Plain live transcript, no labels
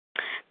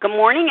Good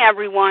morning,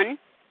 everyone,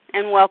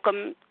 and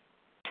welcome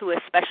to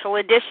a special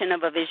edition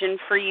of A Vision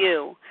for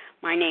You.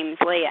 My name is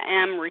Eirini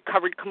M,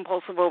 recovered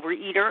compulsive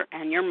overeater,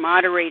 and your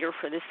moderator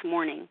for this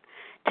morning.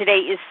 Today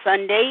is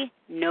Sunday,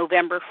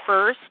 November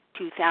 1st,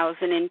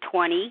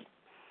 2020.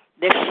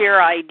 The share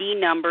ID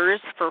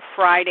numbers for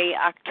Friday,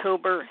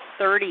 October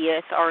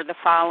 30th are the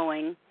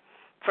following.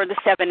 For the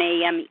 7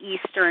 a.m.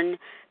 Eastern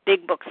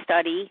Big Book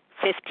Study,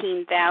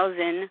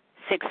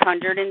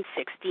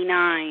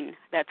 15,669.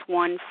 That's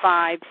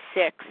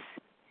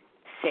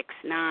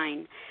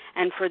 15669.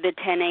 And for the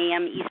 10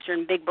 a.m.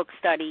 Eastern Big Book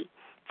Study,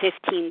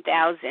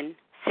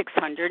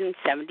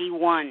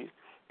 15,671.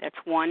 That's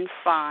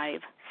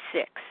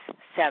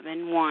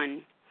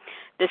 15671.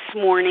 This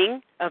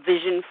morning, A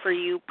Vision for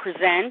You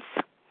presents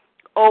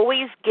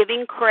Always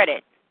Giving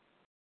Credit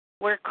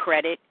Where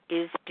Credit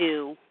is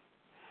Due.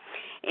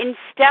 In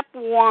step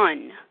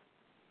 1,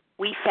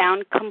 we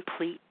found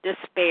complete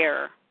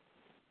despair,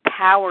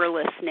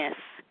 powerlessness.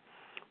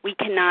 We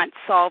cannot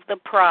solve the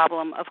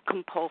problem of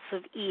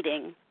compulsive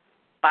eating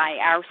by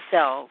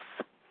ourselves.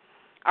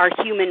 Our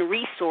human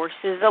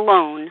resources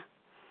alone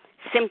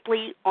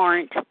simply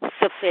aren't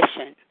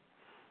sufficient.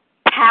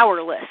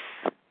 Powerless.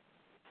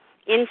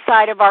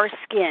 Inside of our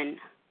skin,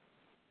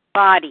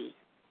 body,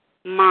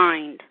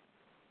 mind,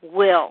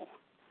 will,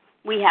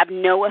 we have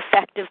no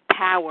effective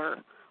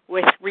power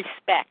with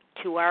respect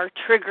to our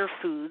trigger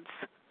foods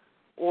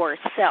or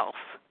self.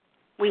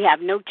 We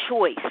have no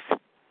choice.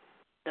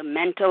 The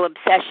mental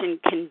obsession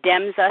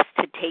condemns us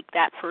to take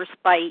that first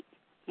bite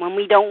when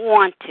we don't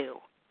want to.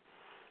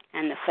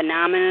 And the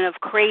phenomenon of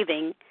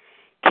craving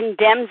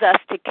condemns us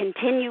to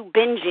continue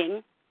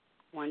binging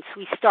once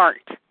we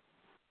start.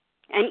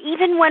 And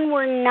even when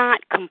we're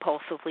not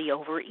compulsively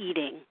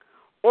overeating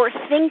or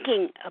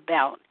thinking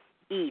about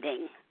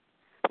eating,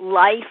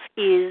 life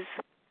is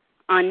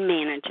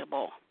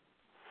unmanageable.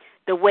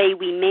 The way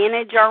we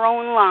manage our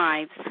own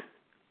lives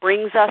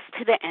brings us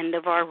to the end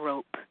of our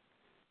rope.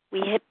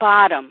 We hit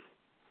bottom.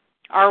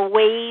 Our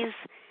ways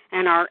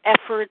and our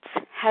efforts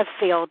have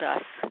failed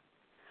us.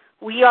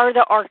 We are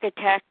the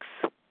architects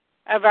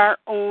of our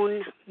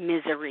own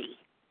misery.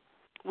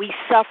 We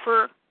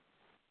suffer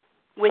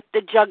with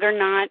the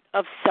juggernaut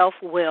of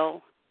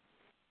self-will,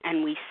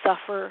 and we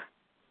suffer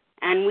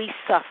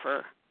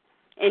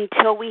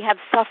until we have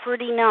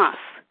suffered enough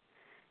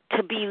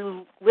to be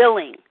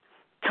willing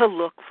to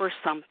look for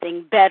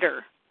something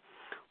better.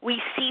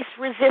 We cease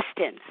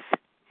resistance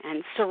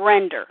and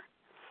surrender.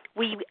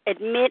 We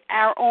admit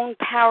our own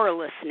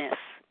powerlessness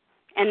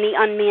and the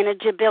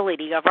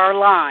unmanageability of our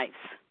lives.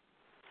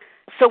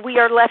 So we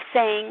are left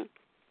saying,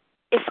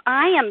 if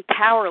I am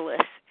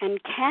powerless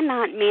and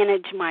cannot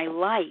manage my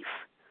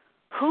life,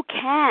 who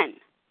can?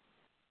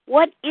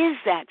 What is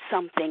that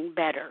something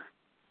better?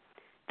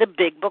 The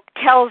Big Book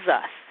tells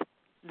us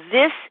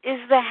this is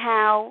the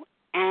how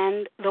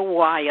and the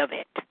why of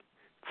it.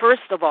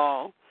 First of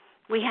all,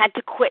 we had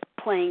to quit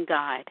playing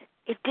God.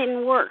 It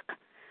didn't work.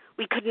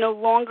 We could no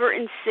longer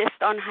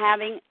insist on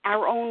having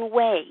our own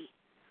way,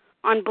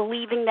 on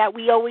believing that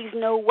we always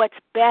know what's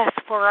best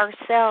for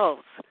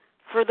ourselves,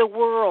 for the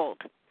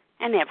world,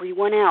 and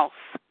everyone else.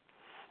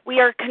 We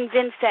are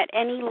convinced that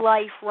any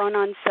life run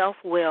on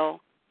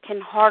self-will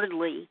can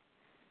hardly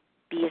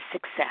be a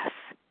success.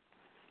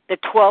 The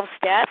 12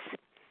 steps,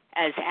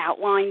 as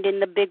outlined in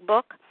the Big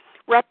Book,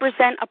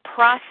 represent a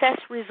process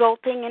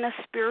resulting in a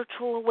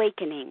spiritual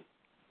awakening,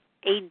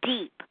 a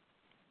deep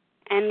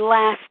and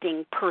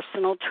lasting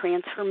personal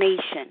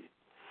transformation.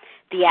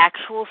 The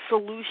actual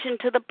solution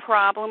to the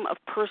problem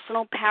of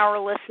personal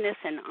powerlessness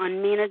and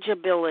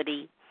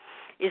unmanageability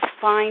is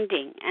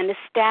finding and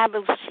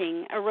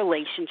establishing a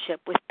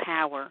relationship with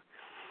power.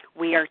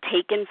 We are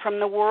taken from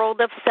the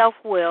world of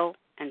self-will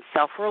and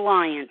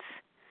self-reliance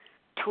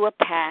to a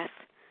path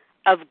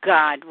of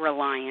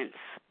God-reliance,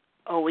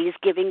 always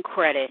giving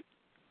credit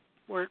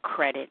where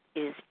credit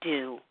is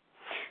due.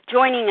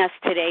 Joining us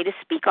today to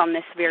speak on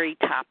this very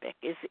topic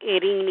is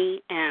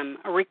Eirini M,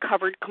 a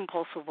recovered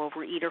compulsive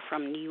overeater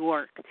from New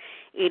York.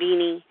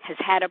 Eirini has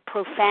had a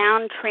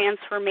profound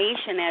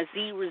transformation as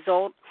the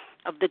result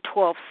of the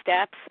 12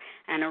 steps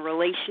and a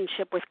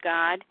relationship with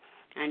God,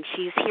 and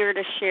she's here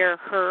to share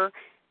her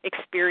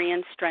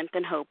experience, strength,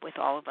 and hope with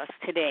all of us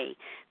today.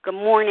 Good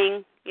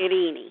morning,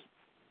 Eirini.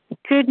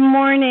 Good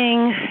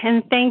morning,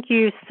 and thank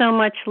you so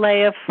much,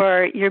 Leah,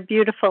 for your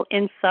beautiful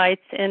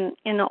insights in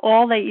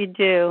all that you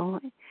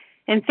do.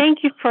 And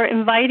thank you for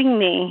inviting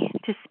me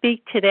to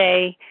speak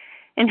today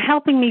and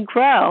helping me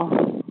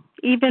grow.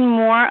 Even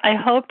more, I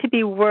hope to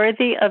be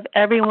worthy of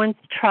everyone's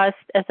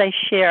trust as I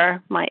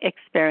share my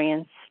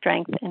experience,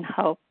 strength, and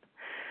hope.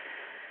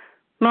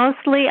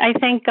 Mostly, I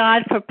thank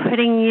God for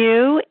putting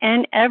you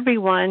and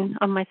everyone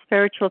on my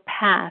spiritual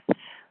path.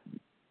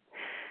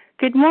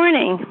 Good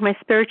morning, my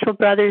spiritual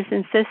brothers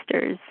and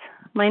sisters.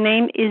 My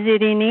name is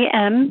Eirini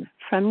M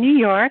from New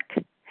York,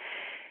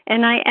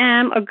 and I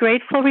am a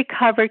grateful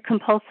recovered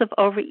compulsive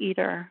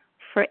overeater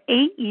for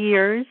 8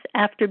 years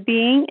after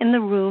being in the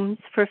rooms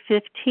for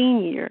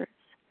 15 years.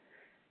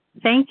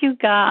 Thank you,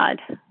 God.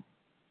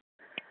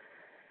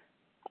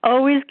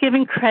 Always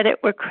giving credit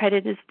where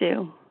credit is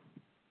due.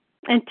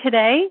 And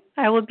today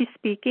I will be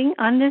speaking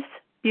on this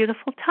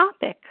beautiful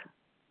topic.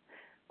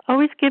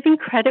 Always giving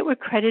credit where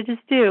credit is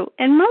due.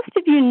 And most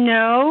of you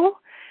know,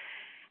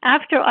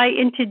 after I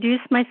introduce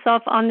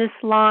myself on this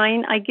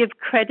line, I give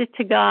credit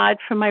to God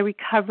for my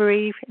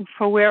recovery and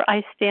for where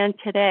I stand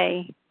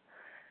today.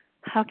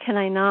 How can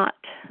I not?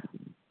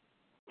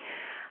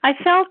 I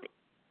felt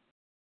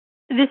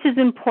this is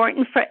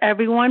important for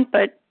everyone,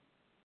 but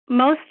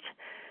most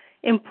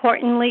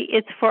importantly,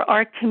 it's for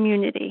our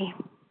community.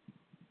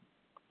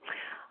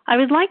 I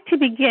would like to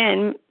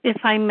begin, if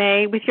I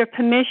may, with your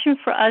permission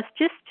for us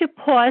just to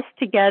pause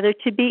together,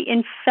 to be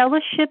in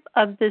fellowship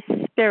of the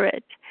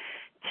Spirit,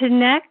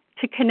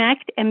 to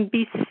connect and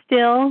be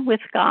still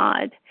with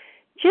God,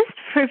 just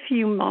for a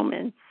few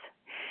moments.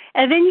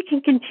 And then you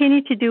can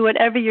continue to do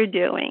whatever you're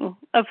doing.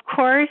 Of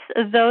course,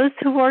 those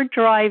who are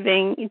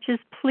driving,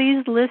 just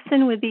please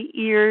listen with the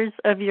ears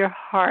of your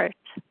heart.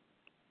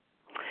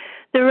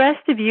 The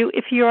rest of you,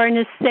 if you are in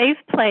a safe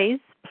place,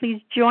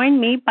 please join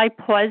me by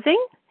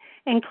pausing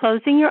and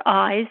closing your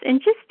eyes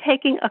and just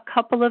taking a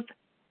couple of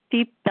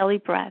deep belly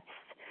breaths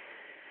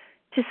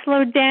to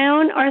slow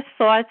down our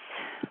thoughts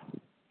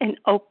and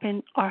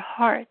open our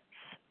hearts.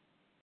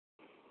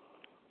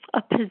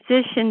 A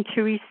position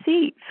to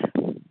receive.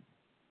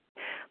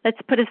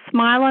 Let's put a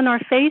smile on our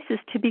faces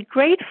to be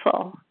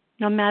grateful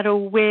no matter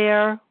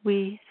where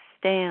we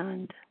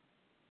stand.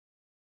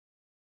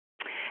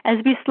 As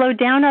we slow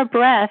down our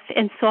breath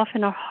and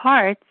soften our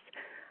hearts,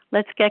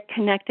 let's get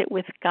connected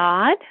with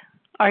God,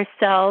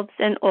 ourselves,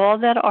 and all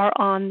that are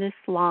on this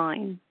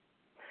line.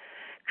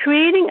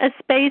 Creating a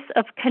space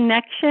of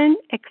connection,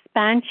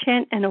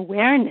 expansion, and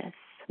awareness.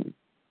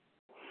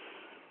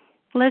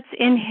 Let's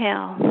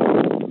inhale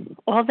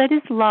all that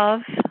is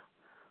love,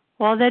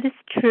 all that is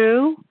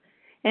true,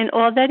 and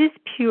all that is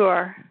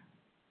pure,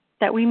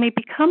 that we may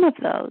become of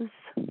those.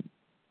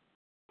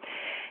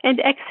 And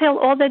exhale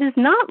all that is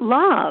not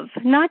love,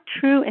 not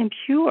true and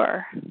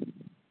pure.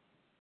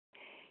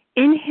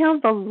 Inhale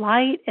the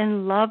light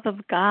and love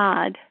of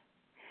God,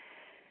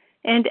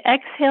 and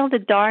exhale the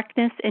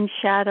darkness and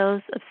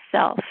shadows of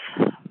self.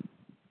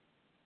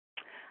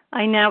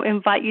 I now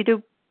invite you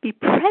to be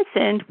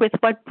present with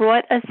what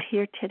brought us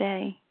here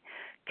today.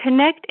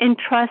 Connect and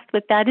trust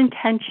with that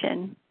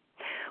intention.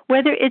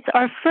 Whether it's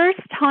our first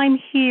time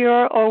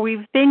here or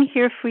we've been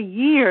here for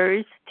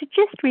years, to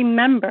just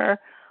remember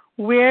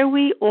where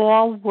we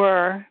all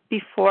were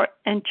before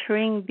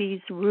entering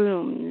these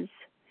rooms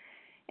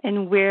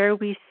and where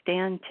we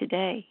stand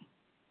today.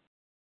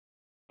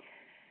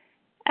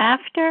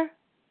 After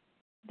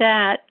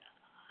that,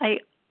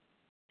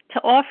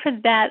 to offer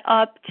that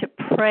up to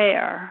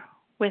prayer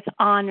with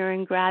honor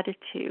and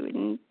gratitude,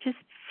 and just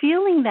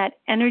feeling that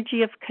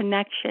energy of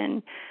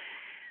connection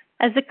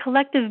as a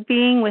collective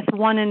being with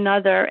one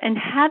another, and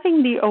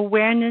having the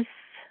awareness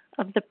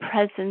of the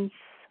presence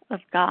of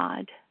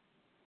God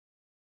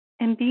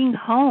and being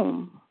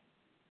home.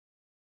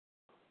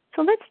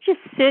 So let's just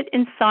sit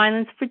in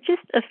silence for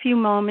just a few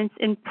moments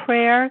in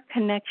prayer,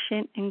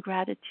 connection, and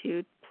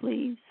gratitude,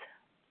 please.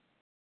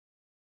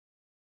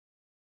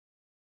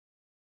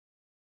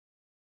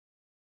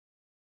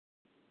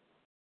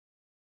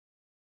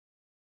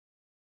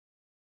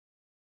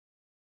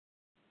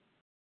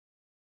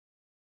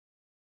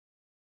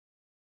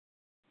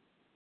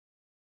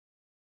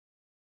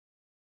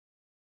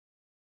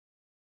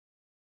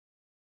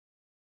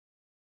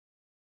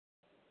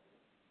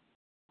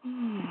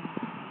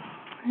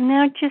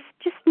 Now just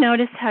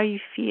notice how you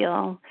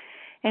feel.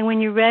 And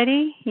when you're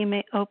ready, you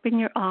may open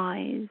your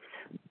eyes.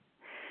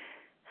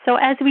 So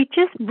as we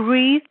just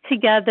breathe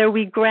together,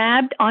 we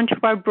grabbed onto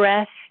our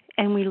breath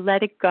and we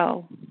let it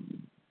go.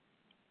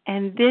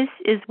 And this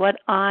is what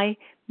I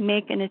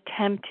make an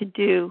attempt to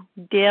do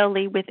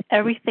daily with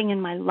everything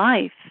in my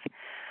life.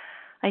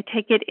 I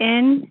take it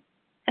in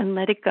and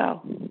let it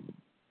go.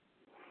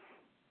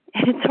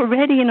 And it's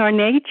already in our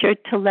nature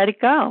to let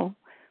it go.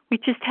 We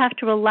just have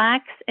to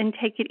relax and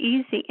take it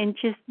easy and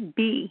just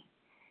be.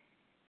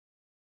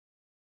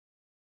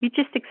 We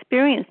just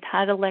experienced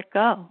how to let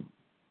go.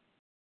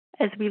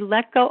 As we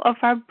let go of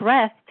our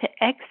breath to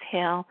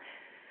exhale,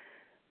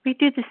 we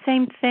do the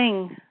same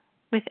thing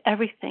with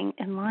everything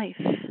in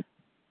life.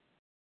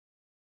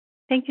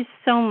 Thank you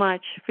so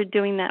much for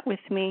doing that with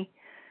me.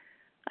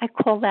 I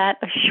call that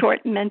a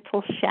short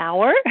mental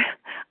shower,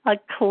 a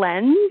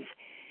cleanse.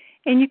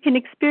 And you can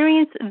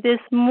experience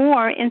this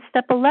more in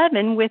step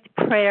 11 with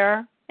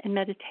prayer and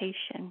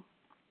meditation.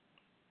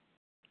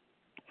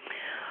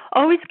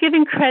 Always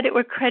giving credit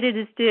where credit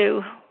is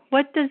due.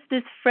 What does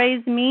this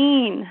phrase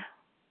mean?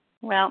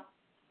 Well,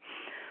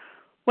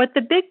 what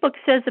the Big Book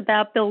says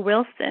about Bill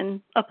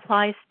Wilson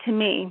applies to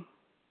me,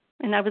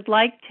 and I would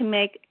like to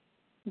make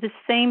the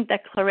same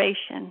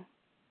declaration.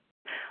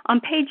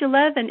 On page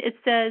 11, it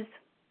says,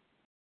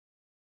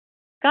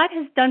 God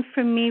has done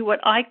for me what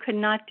I could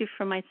not do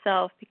for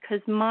myself because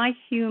my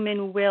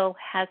human will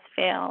has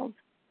failed.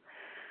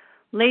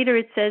 Later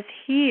it says,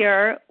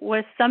 here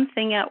was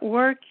something at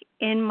work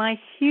in my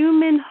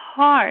human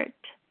heart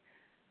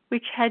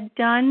which had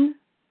done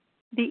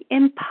the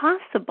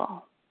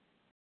impossible.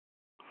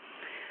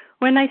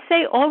 When I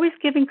say always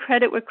giving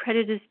credit where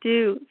credit is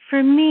due,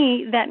 for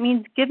me, that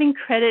means giving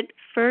credit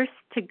first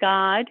to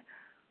God,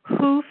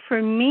 who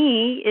for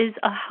me is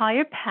a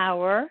higher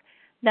power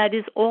that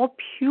is all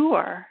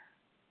pure,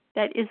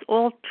 that is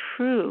all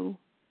true,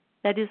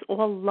 that is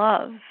all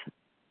love.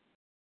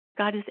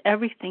 God is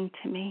everything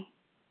to me.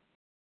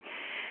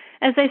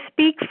 As I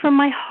speak from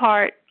my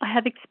heart, I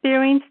have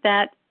experienced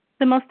that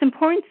the most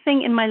important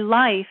thing in my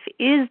life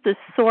is the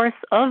source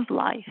of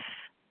life,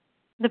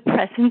 the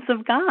presence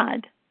of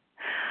God.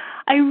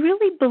 I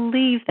really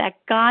believe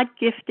that God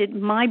gifted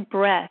my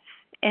breath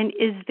and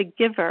is the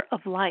giver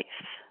of life.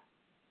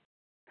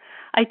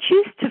 I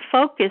choose to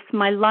focus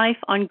my life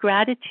on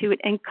gratitude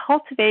and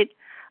cultivate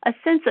a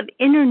sense of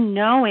inner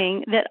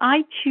knowing that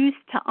I choose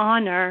to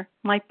honor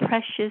my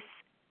precious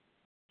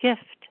gift,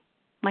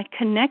 my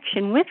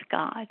connection with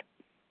God.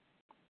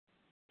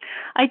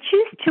 I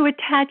choose to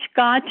attach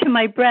God to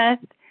my breath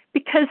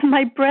because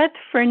my breath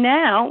for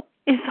now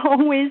is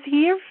always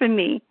here for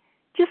me,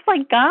 just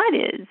like God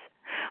is.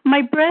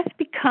 My breath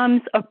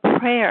becomes a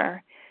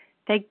prayer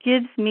that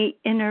gives me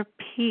inner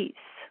peace.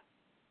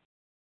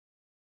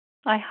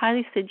 I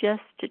highly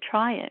suggest to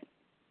try it.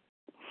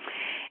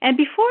 And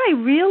before I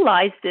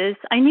realized this,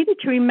 I needed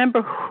to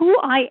remember who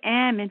I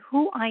am and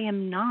who I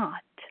am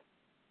not.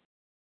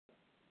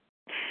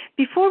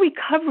 Before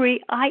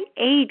recovery, I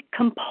ate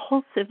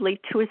compulsively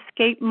to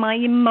escape my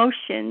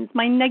emotions,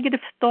 my negative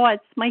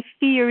thoughts, my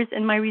fears,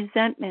 and my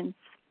resentments.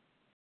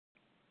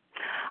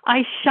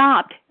 I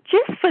shopped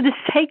just for the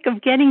sake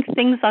of getting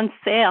things on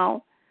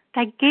sale.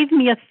 That gave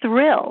me a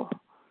thrill.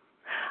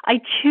 I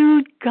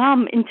chewed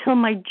gum until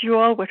my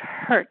jaw would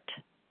hurt.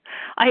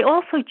 I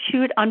also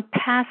chewed on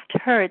past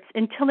hurts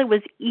until it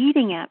was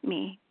eating at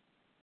me.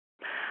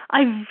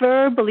 I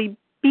verbally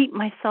beat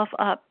myself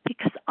up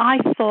because I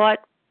thought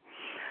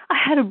I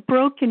had a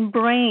broken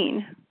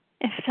brain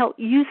and felt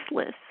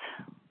useless.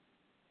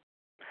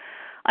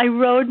 I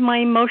rode my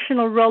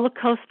emotional roller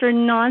coaster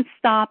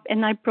nonstop,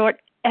 and I brought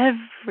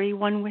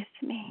everyone with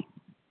me.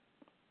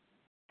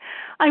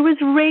 I was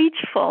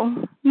rageful,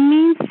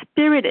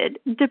 mean-spirited,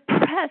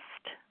 depressed.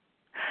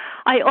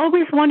 I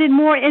always wanted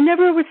more and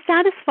never was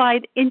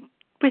satisfied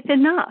with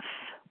enough.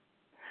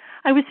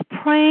 I was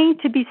praying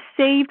to be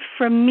saved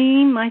from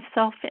me,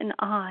 myself, and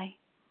I.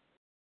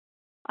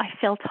 I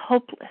felt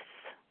hopeless.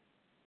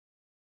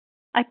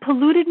 I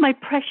polluted my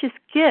precious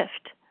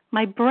gift,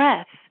 my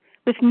breath,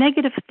 with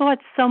negative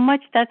thoughts so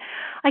much that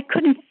I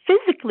couldn't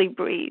physically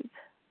breathe.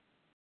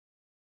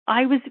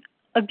 I was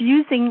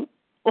abusing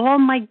all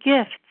my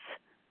gifts.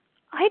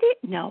 I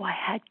didn't know I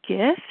had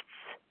gifts.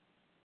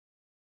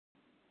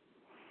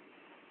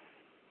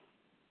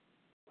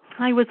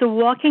 I was a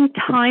walking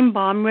time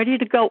bomb ready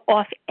to go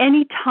off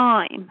any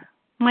time.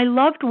 My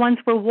loved ones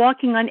were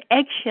walking on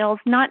eggshells,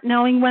 not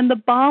knowing when the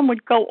bomb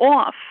would go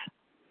off.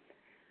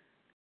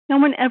 No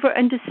one ever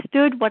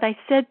understood what I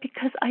said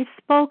because I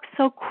spoke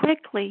so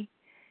quickly.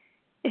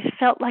 It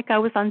felt like I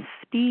was on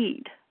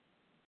speed.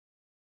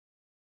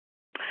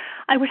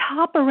 I would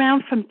hop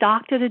around from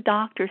doctor to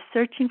doctor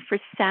searching for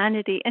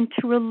sanity and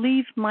to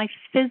relieve my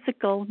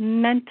physical,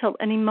 mental,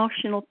 and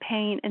emotional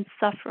pain and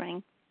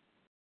suffering.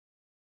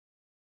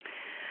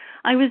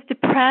 I was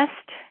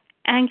depressed,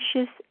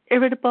 anxious,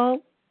 irritable,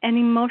 and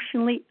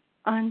emotionally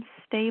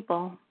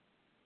unstable.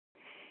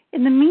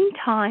 In the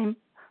meantime,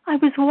 I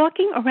was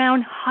walking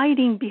around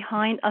hiding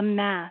behind a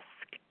mask,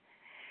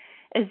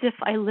 as if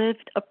I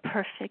lived a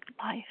perfect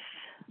life.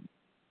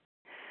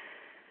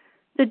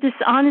 The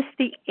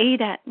dishonesty ate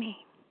at me.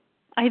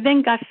 I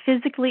then got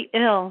physically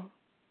ill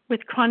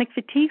with chronic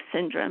fatigue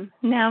syndrome,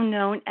 now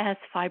known as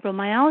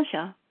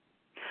fibromyalgia.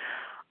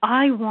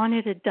 I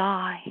wanted to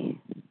die.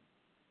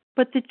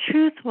 But the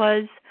truth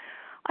was,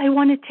 I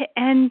wanted to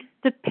end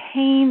the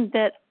pain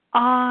that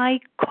I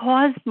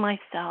caused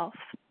myself.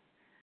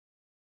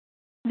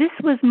 This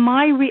was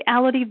my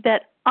reality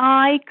that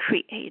I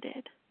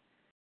created.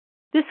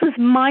 This was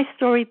my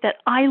story that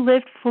I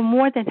lived for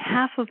more than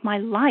half of my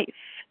life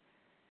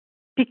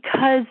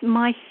because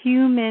my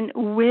human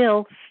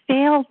will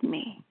failed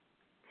me.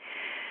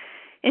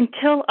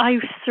 Until I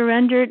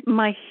surrendered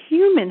my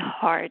human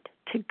heart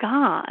to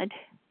God,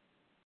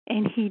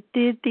 and He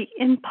did the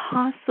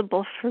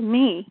impossible for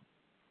me.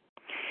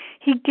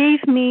 He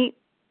gave me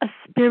a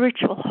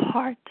spiritual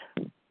heart.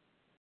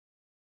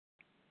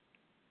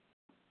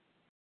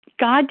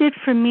 God did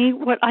for me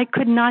what I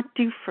could not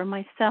do for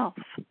myself.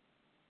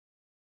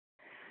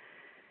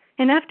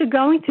 And after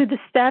going through the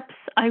steps,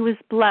 I was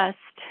blessed,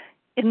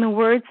 in the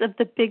words of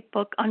the Big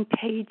Book on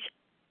page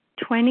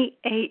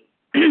 28,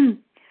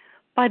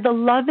 by the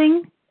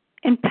loving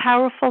and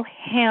powerful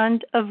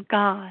hand of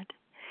God.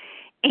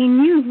 A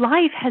new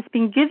life has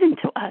been given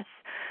to us,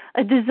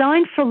 a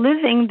design for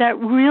living that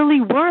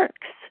really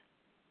works.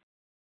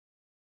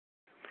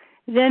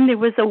 Then there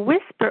was a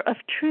whisper of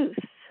truth.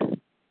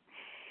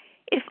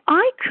 If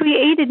I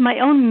created my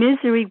own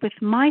misery with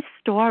my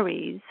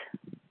stories,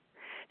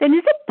 then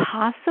is it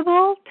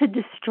possible to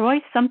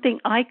destroy something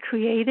I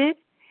created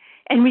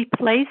and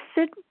replace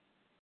it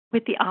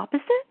with the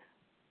opposite?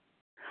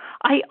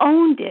 I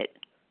owned it,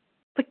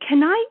 but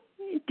can I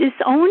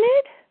disown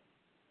it?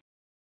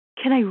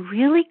 Can I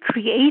really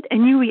create a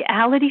new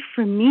reality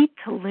for me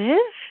to live?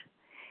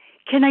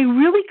 Can I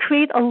really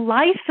create a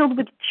life filled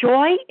with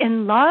joy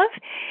and love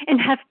and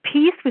have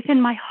peace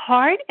within my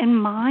heart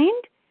and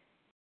mind?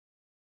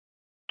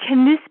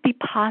 Can this be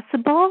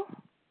possible?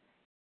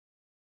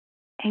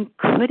 And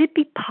could it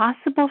be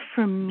possible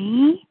for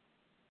me?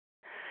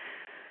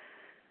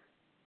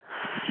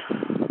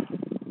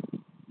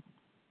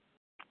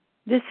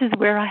 This is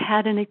where I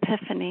had an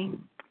epiphany.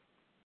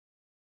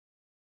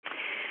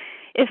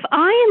 If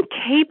I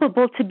am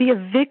capable to be a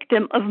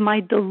victim of my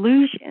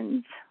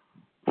delusions,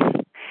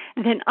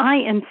 then I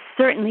am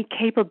certainly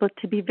capable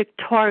to be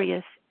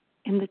victorious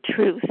in the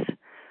truth.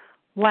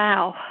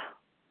 Wow.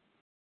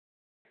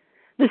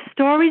 The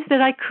stories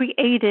that I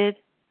created,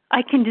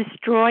 I can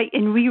destroy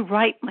and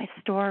rewrite my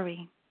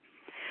story.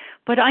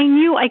 But I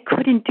knew I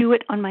couldn't do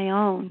it on my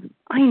own.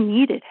 I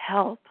needed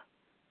help.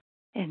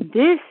 And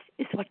this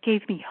is what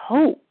gave me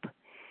hope.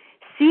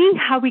 Seeing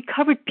how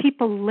recovered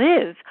people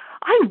live,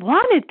 I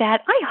wanted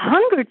that. I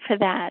hungered for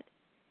that.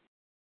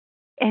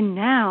 And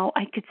now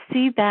I could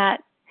see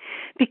that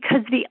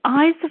because the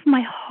eyes of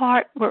my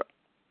heart were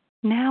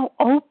now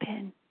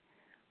open.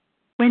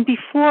 When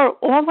before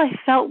all I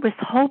felt was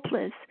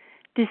hopeless,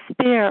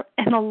 despair,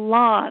 and a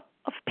lot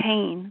of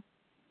pain.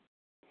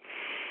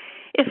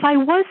 If I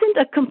wasn't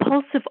a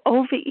compulsive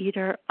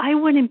overeater, I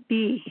wouldn't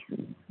be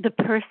the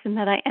person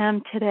that I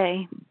am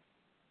today.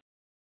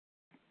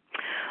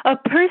 A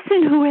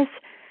person who has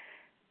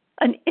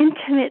an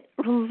intimate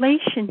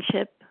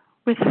relationship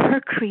with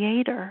her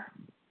Creator.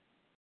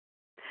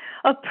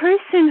 A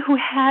person who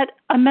had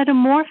a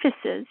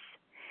metamorphosis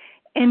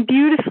and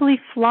beautifully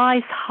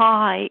flies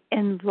high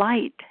and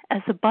light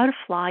as a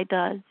butterfly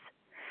does.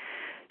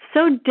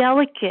 So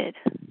delicate,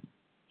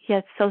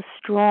 yet so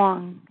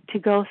strong to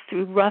go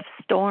through rough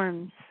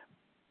storms.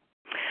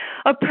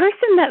 A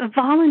person that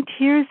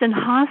volunteers in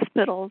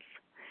hospitals.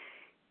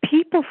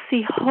 People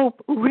see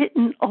hope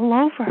written all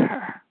over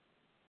her.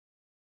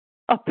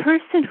 A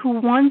person who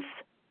once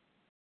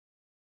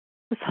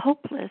was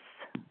hopeless,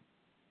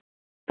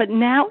 but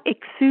now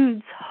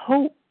exudes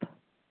hope.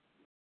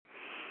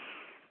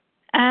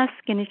 Ask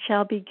and it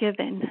shall be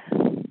given.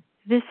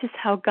 This is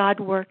how God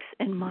works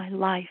in my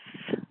life.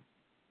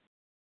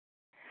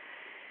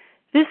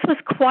 This was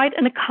quite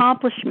an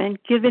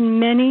accomplishment given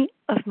many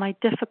of my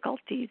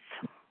difficulties.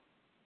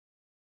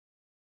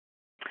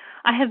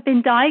 I have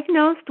been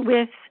diagnosed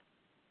with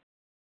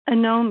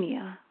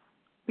anomia,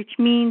 which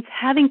means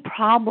having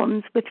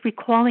problems with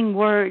recalling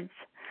words,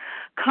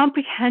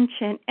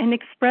 comprehension, and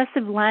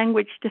expressive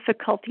language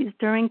difficulties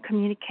during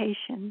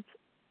communications.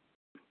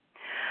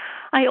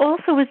 I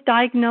also was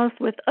diagnosed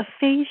with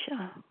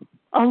aphasia,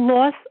 a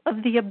loss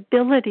of the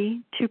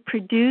ability to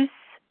produce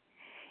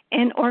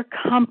and or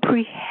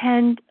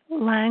comprehend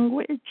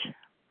language.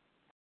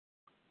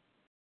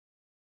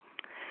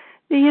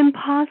 The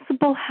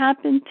impossible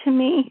happened to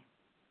me,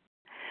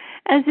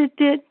 as it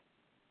did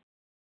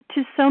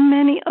to so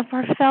many of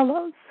our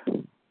fellows.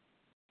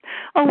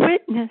 A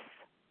witness,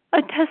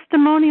 a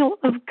testimonial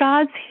of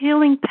God's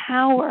healing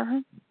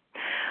power,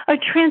 a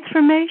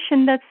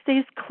transformation that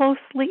stays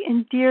closely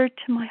and dear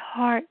to my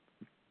heart.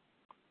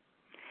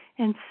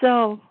 And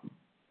so,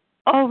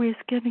 always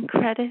giving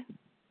credit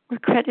where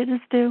credit is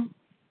due.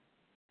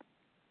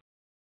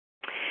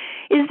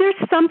 Is there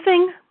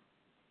something?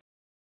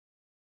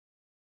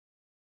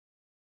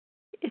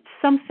 It's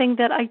something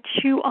that I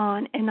chew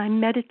on and I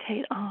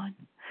meditate on.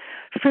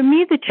 For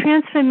me, the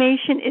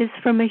transformation is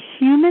from a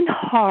human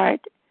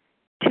heart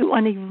to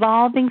an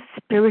evolving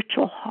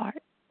spiritual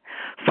heart,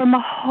 from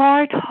a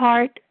hard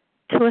heart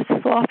to a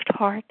soft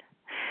heart,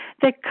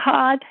 that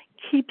God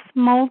keeps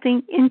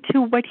molding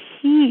into what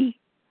He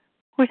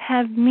would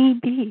have me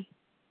be.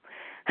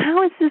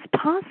 How is this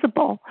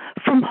possible?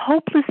 From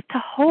hopeless to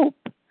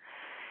hope.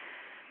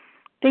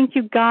 Thank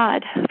you,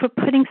 God, for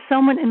putting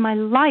someone in my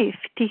life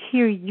to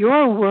hear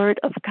your word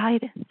of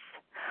guidance.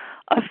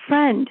 A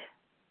friend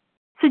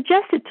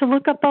suggested to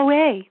look up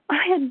OA.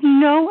 I had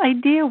no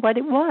idea what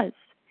it was,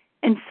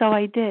 and so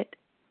I did.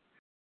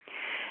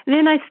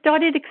 Then I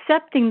started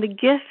accepting the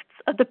gifts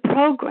of the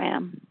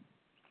program.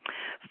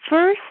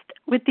 First,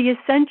 with the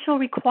essential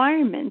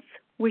requirements,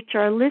 which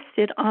are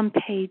listed on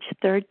page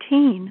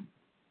 13.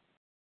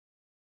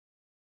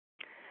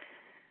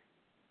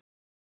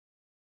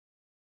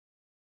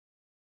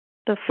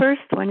 The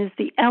first one is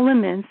the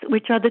elements,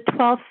 which are the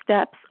 12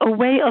 steps, a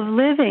way of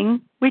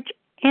living which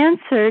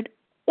answered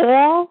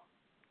all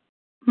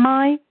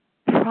my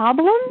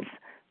problems?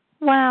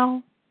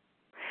 Wow.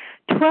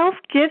 12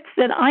 gifts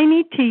that I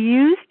need to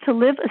use to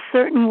live a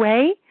certain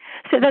way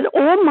so that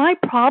all my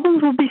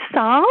problems will be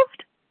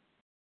solved?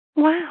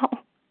 Wow.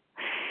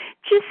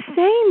 Just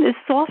saying this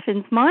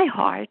softens my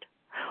heart.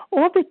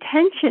 All the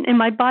tension in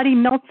my body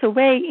melts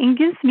away and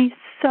gives me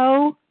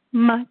so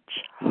much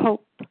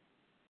hope.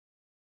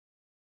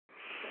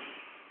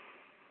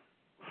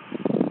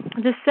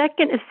 The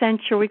second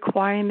essential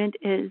requirement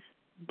is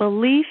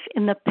belief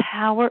in the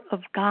power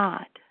of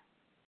God,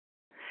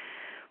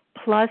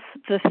 plus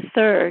the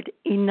third,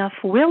 enough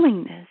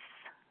willingness,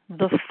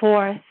 the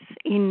fourth,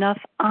 enough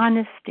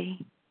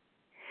honesty,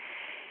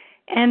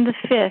 and the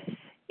fifth,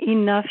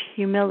 enough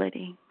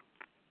humility.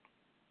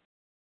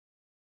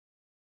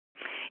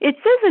 It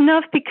says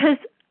enough because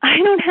I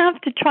don't have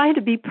to try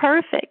to be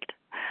perfect.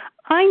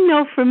 I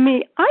know for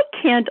me, I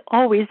can't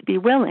always be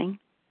willing.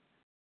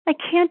 I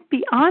can't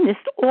be honest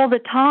all the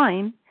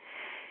time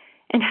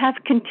and have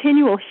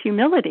continual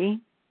humility.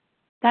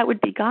 That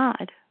would be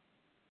God.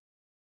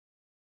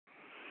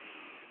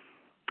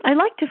 I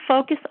like to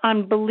focus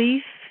on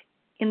belief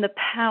in the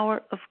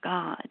power of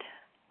God.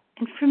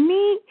 And for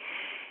me,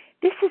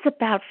 this is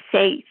about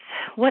faith,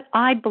 what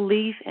I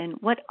believe in,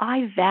 what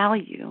I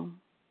value.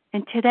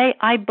 And today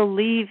I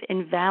believe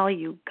and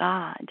value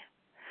God.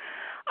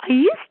 I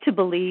used to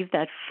believe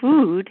that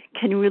food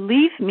can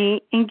relieve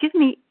me and give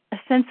me a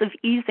sense of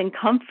ease and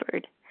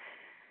comfort.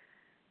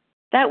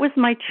 That was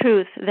my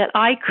truth that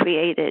I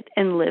created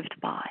and lived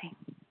by.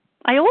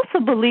 I also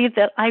believed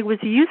that I was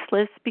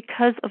useless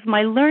because of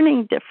my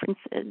learning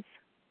differences.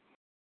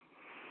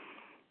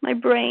 My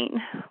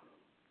brain.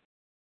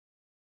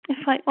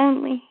 If I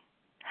only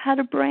had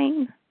a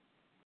brain.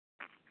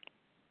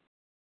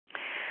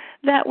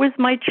 That was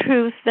my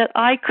truth that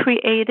I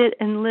created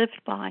and lived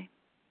by.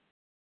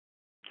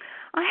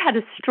 I had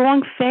a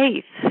strong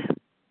faith,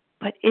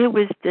 but it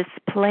was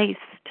displaced.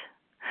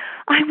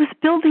 I was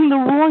building the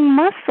wrong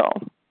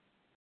muscle,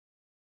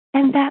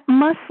 and that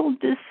muscle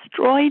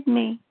destroyed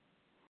me.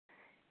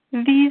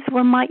 These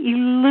were my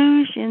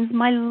illusions,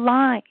 my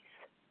lies.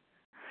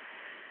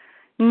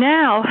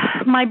 Now,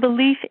 my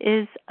belief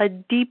is a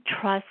deep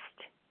trust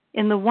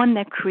in the one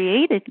that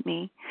created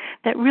me,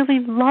 that really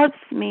loves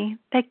me,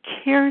 that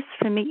cares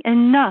for me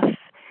enough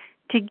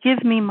to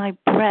give me my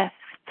breath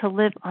to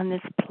live on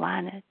this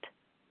planet.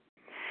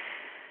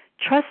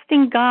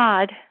 Trusting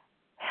God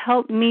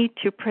helped me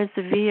to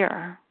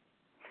persevere.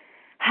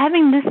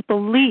 Having this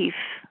belief,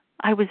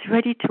 I was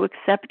ready to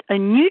accept a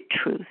new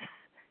truth,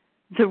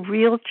 the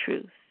real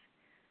truth,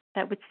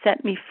 that would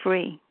set me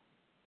free.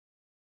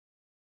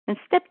 And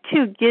step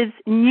 2 gives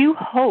new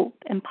hope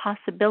and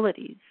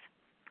possibilities.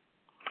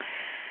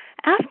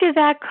 After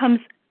that comes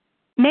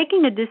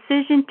making a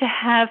decision to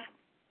have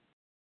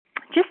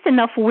just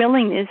enough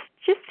willingness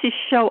just to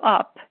show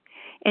up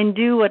and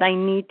do what I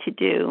need to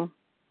do.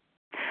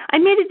 I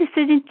made a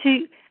decision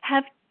to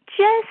have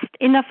just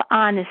enough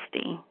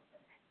honesty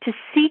to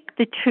seek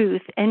the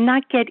truth and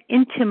not get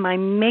into my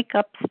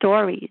make-up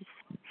stories,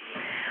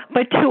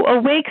 but to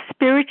awake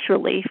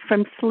spiritually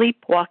from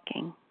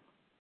sleepwalking.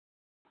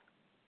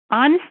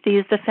 Honesty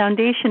is the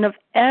foundation of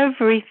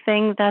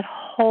everything that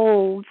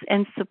holds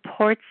and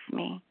supports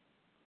me.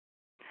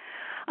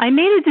 I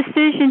made a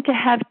decision to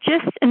have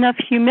just enough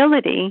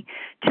humility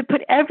to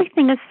put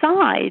everything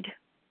aside,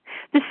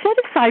 to set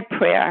aside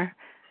prayer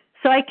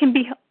so I can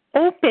be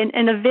open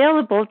and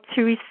available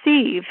to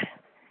receive,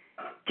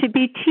 to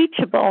be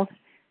teachable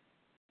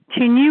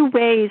to new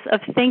ways of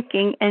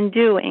thinking and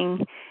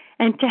doing,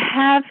 and to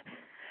have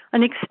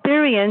an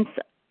experience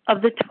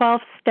of the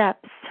 12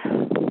 steps.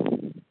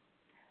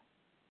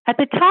 At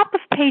the top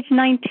of page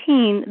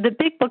 19, the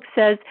Big Book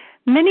says,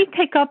 "Many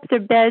take up their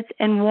beds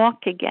and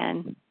walk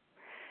again."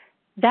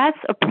 That's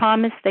a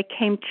promise that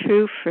came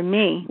true for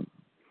me.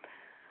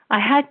 I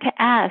had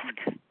to ask,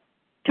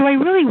 do I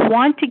really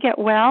want to get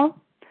well?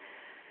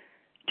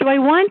 Do I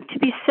want to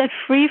be set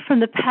free from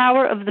the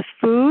power of the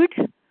food,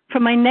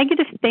 from my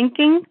negative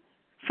thinking,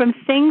 from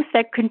things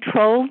that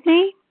controlled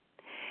me?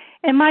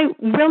 Am I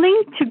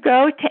willing to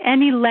go to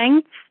any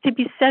lengths to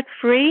be set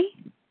free?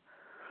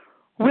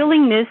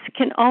 Willingness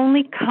can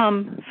only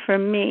come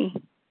from me.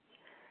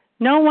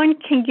 No one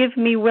can give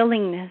me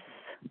willingness.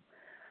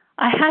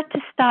 I had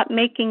to stop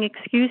making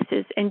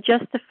excuses and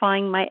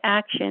justifying my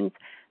actions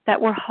that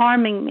were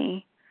harming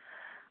me.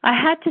 I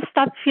had to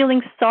stop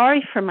feeling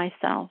sorry for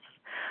myself.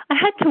 I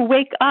had to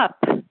wake up.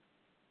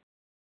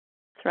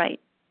 That's right.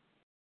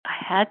 I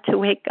had to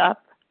wake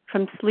up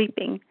from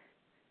sleeping,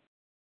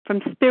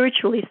 from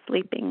spiritually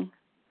sleeping,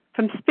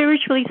 from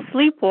spiritually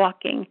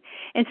sleepwalking,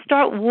 and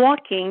start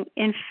walking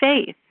in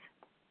faith.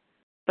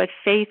 But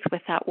faith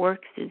without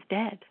works is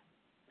dead.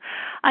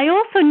 I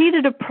also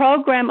needed a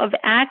program of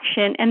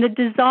action and the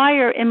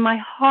desire in my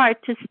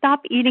heart to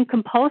stop eating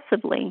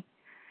compulsively.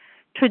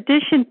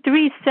 Tradition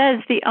 3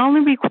 says the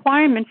only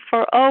requirement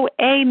for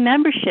OA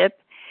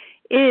membership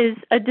is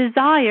a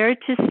desire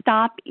to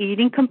stop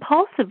eating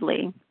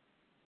compulsively.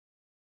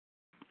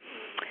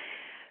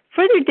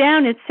 Further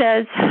down it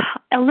says,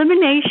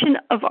 elimination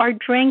of our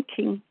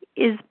drinking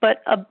is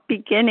but a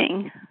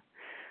beginning.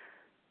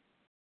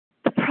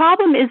 The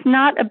problem is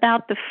not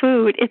about the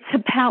food, it's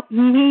about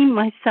me,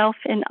 myself,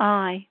 and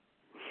I.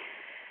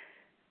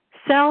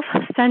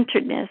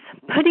 Self-centeredness,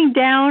 putting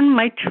down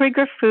my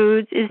trigger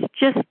foods is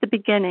just the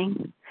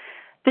beginning.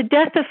 The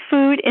death of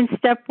food in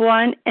step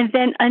 1, and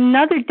then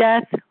another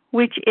death,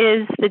 which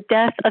is the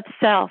death of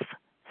self,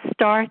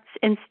 starts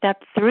in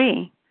step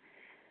 3.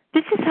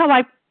 This is how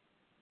I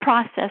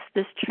process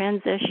this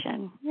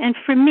transition. And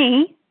for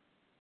me,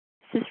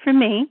 this is for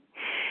me,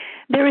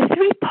 there are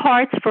three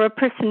parts for a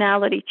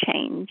personality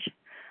change.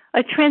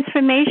 A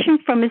transformation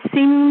from a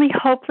seemingly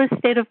hopeless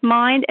state of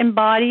mind and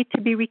body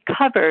to be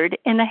recovered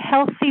in a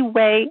healthy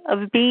way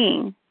of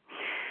being.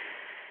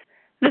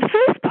 The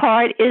first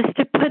part is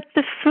to put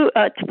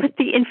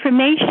the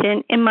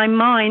information in my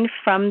mind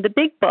from the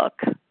big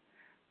book,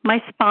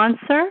 my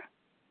sponsor,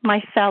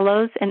 my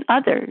fellows, and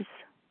others.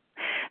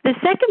 The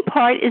second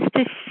part is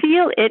to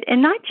feel it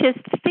and not just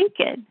think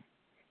it,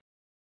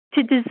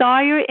 to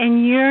desire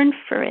and yearn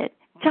for it,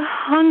 to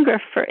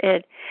hunger for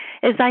it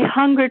as I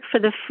hungered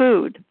for the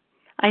food.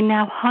 I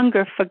now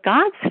hunger for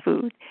God's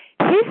food,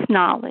 His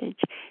knowledge,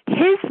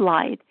 His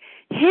light,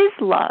 His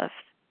love,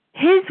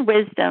 His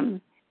wisdom,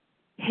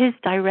 His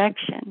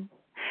direction.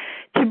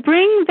 To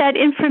bring that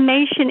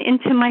information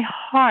into my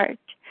heart,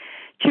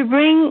 to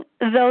bring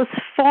those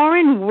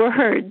foreign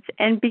words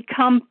and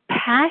become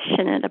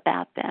passionate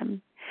about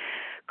them.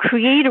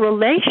 Create a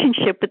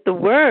relationship with the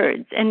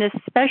words and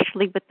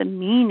especially with the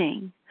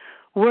meaning.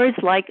 Words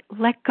like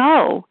let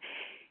go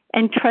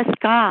and trust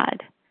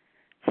God,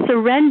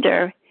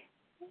 surrender,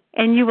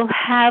 and you will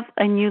have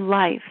a new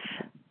life.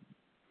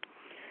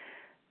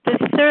 The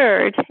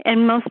third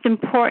and most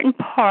important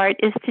part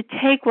is to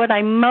take what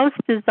I most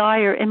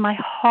desire in my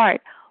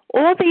heart,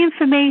 all the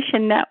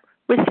information that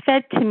was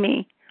fed to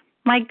me,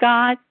 my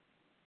God,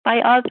 by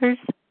others,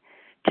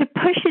 to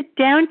push it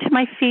down to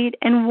my feet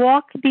and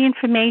walk the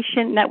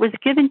information that was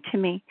given to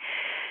me,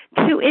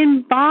 to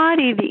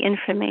embody the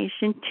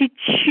information, to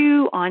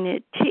chew on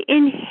it, to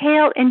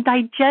inhale and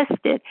digest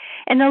it,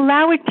 and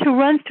allow it to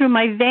run through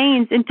my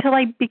veins until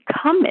I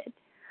become it.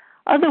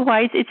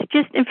 Otherwise, it's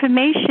just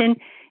information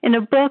in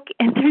a book,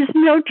 and there's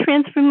no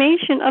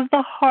transformation of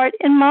the heart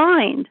and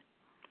mind.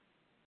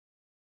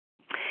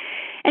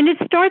 And it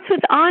starts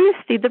with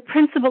honesty, the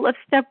principle of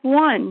step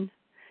 1,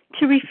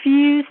 to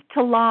refuse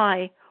to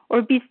lie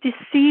or be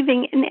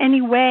deceiving in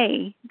any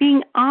way,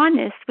 being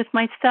honest with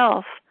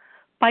myself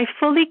by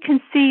fully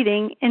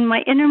conceding in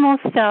my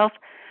innermost self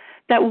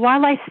that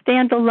while I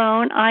stand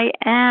alone, I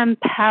am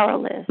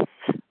powerless.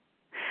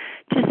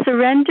 To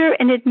surrender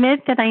and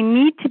admit that I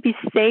need to be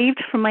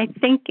saved from my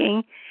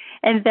thinking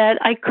and that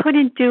I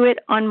couldn't do it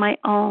on my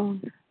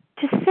own.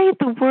 To say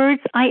the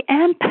words, I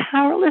am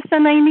powerless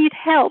and I need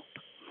help.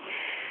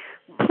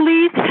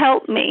 Please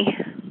help me.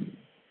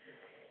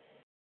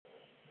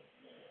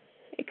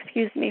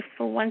 Excuse me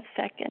for 1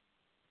 second.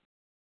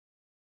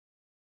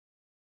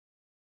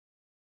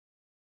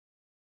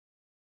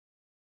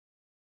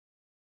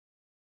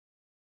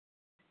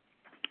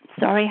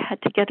 Sorry, I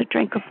had to get a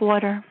drink of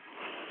water.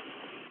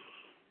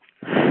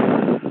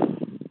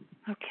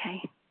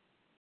 Okay.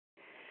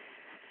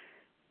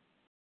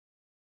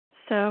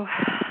 So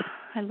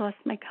I lost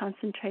my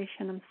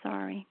concentration. I'm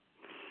sorry.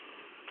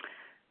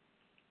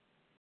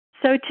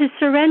 So to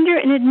surrender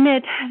and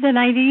admit that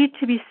I need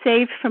to be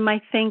saved from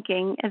my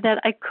thinking and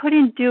that I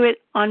couldn't do it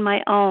on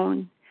my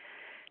own.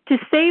 To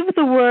say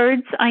the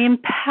words, I am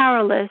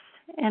powerless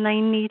and I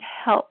need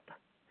help.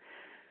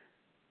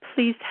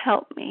 Please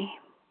help me.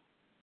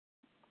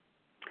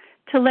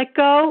 To let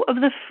go of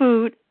the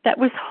food that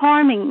was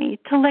harming me.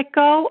 To let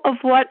go of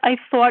what I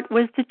thought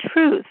was the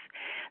truth.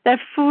 That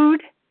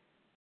food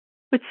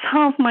would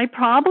solve my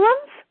problems.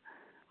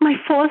 My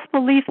false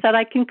belief that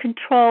I can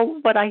control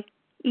what I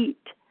eat.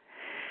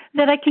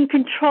 That I can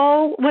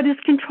control what is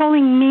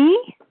controlling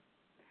me.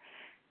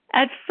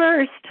 At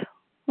first,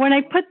 when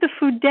I put the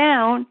food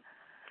down,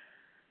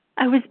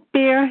 I was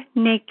bare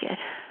naked,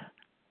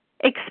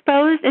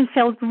 exposed and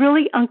felt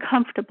really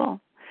uncomfortable.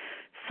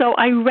 So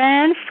I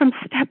ran from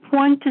step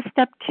 1 to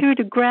step 2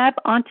 to grab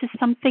onto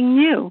something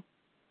new.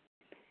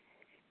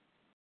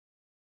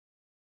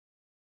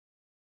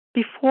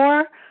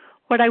 Before,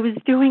 what I was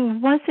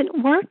doing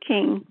wasn't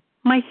working.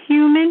 My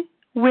human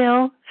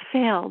will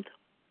failed.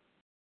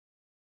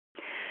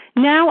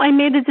 Now I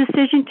made a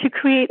decision to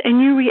create a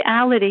new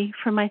reality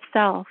for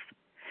myself,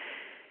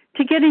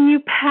 to get a new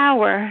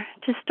power,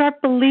 to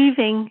start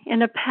believing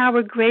in a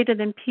power greater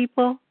than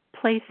people,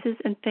 places,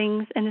 and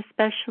things, and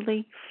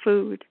especially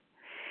food.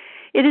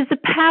 It is a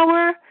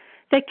power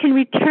that can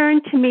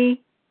return to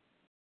me,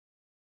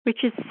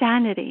 which is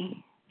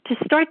sanity, to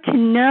start to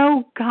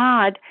know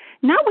God,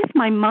 not with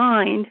my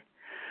mind,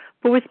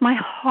 but with my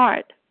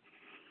heart.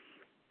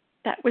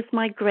 That was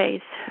my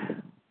grace.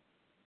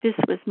 This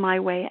was my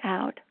way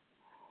out.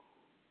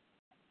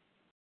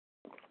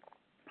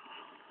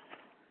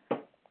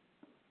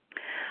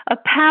 A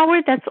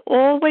power that's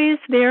always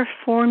there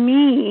for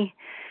me,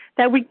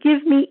 that would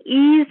give me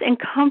ease and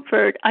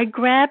comfort. I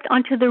grabbed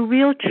onto the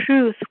real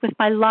truth with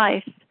my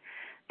life.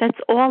 That's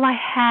all I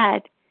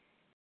had,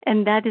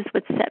 and that is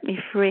what set me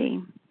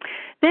free.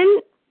 Then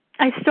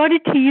I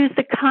started to use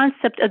the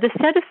concept of the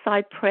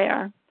set-aside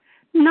prayer,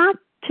 not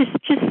to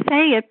just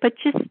say it, but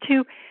just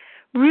to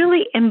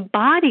really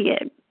embody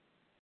it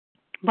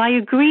by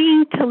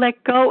agreeing to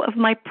let go of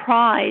my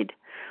pride,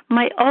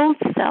 my old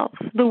self,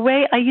 the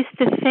way I used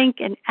to think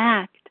and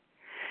act,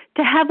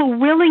 to have a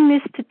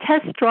willingness to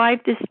test drive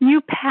this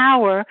new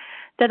power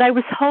that I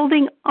was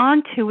holding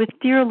onto with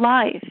dear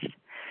life,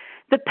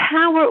 the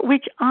power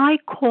which I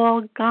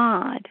call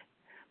God,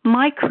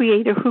 my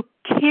Creator, who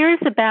cares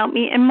about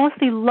me and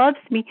mostly loves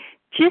me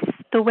just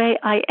the way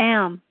I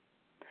am.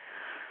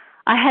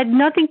 I had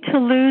nothing to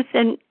lose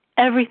and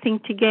everything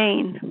to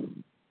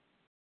gain.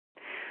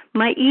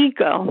 My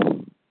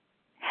ego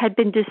had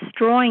been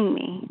destroying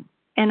me,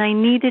 and I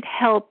needed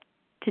help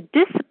to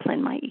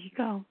discipline my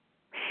ego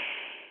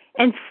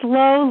and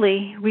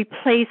slowly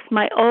replace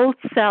my old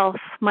self,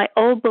 my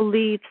old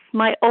beliefs,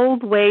 my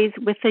old ways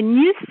with a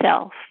new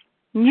self,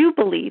 new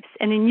beliefs,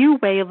 and a new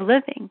way of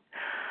living.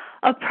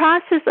 A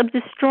process of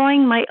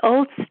destroying my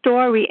old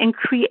story and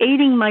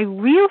creating my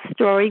real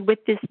story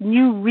with this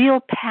new real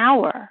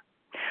power.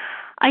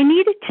 I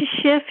needed to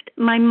shift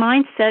my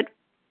mindset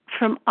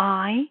from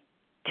I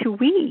to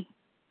we,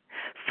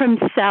 from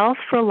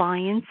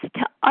self-reliance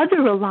to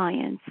other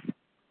reliance,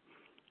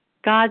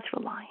 God's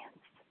reliance.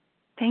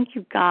 Thank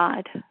you,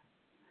 God.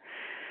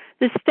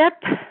 The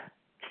step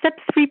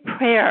 3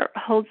 prayer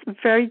holds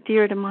very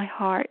dear to my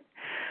heart.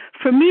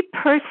 For me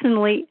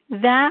personally,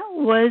 that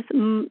was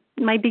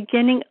my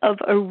beginning of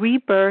a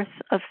rebirth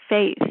of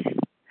faith.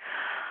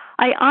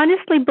 I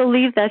honestly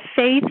believe that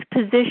faith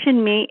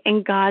positioned me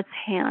in God's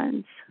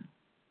hands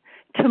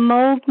to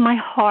mold my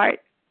heart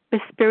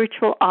with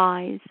spiritual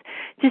eyes,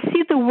 to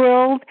see the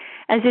world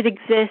as it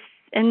exists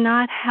and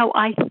not how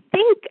I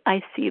think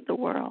I see the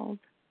world.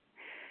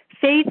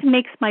 Faith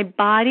makes my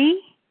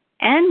body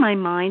and my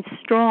mind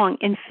strong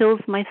and fills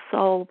my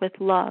soul with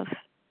love.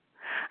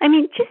 I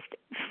mean, just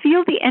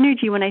feel the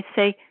energy when I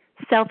say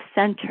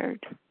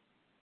self-centered.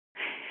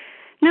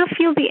 Now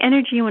feel the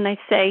energy when I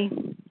say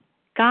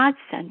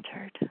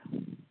God-centered.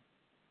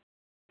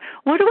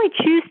 What do I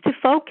choose to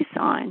focus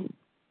on?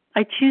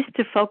 I choose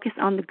to focus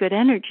on the good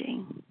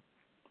energy.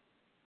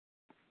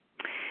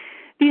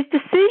 These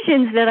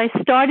decisions that I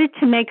started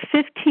to make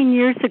 15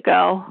 years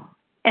ago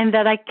and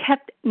that I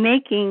kept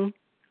making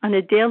on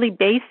a daily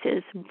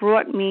basis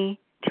brought me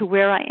to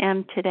where I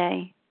am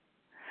today.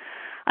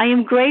 I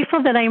am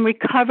grateful that I am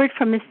recovered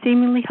from a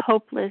seemingly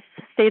hopeless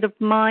state of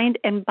mind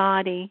and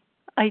body.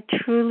 I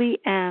truly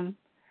am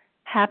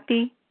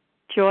happy,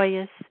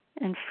 joyous,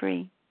 and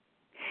free.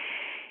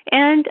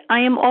 And I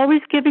am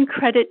always giving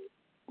credit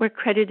where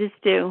credit is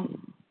due.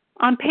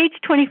 On page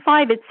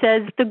 25, it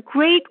says, the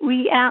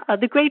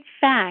great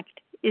fact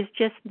is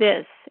just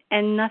this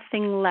and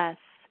nothing less,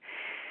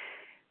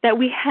 that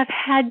we have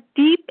had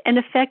deep and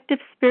effective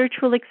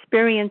spiritual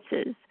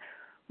experiences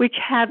which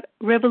have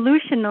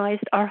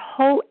revolutionized our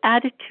whole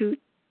attitude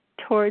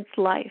towards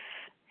life,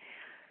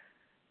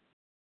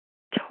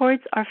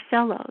 towards our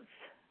fellows,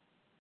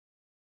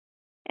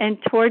 and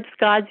towards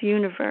God's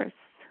universe.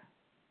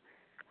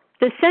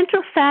 The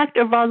central fact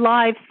of our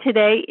lives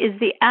today is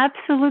the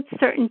absolute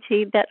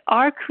certainty that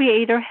our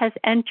Creator has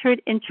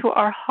entered into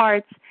our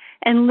hearts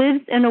and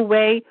lives in a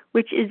way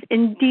which is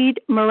indeed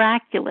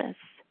miraculous.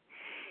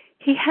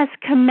 He has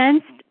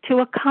commenced to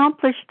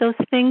accomplish those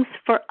things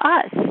for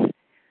us,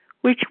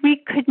 which we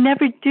could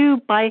never do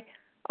by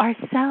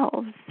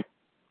ourselves.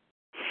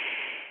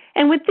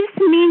 And what this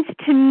means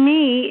to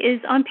me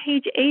is on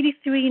page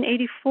 83 and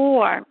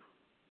 84,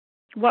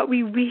 what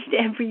we read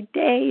every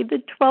day,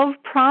 the 12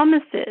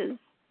 promises,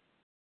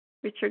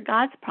 which are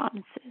God's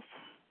promises.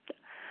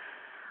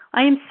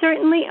 I am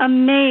certainly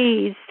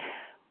amazed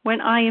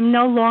when I am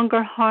no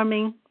longer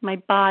harming my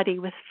body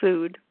with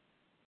food.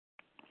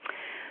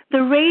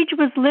 The rage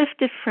was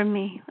lifted from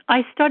me.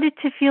 I started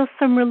to feel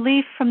some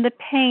relief from the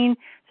pain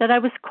that I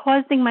was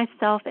causing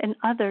myself and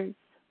others.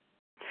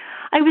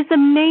 I was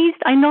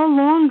amazed I no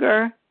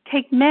longer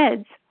take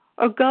meds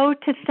or go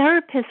to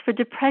therapists for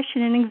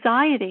depression and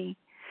anxiety.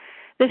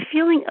 The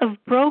feeling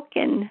of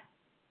broken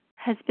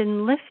has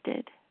been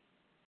lifted.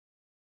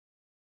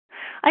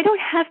 I don't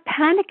have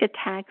panic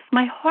attacks.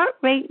 My heart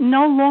rate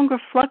no longer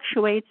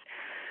fluctuates,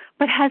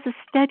 but has a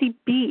steady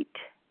beat.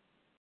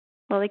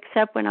 Well,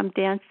 except when I'm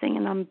dancing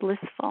and I'm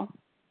blissful.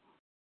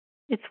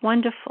 It's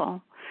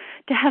wonderful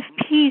to have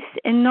peace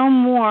and no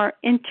more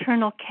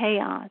internal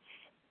chaos.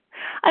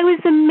 I was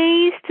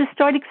amazed to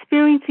start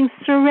experiencing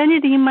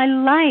serenity in my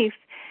life,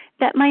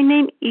 that my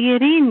name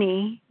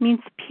Eirini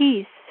means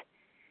peace.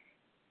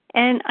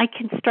 And I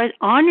can start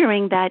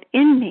honoring that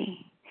in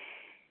me.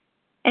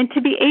 And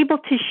to be able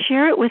to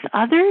share it with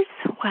others,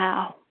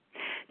 wow.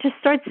 To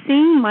start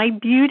seeing my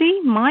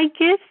beauty, my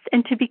gifts,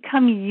 and to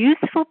become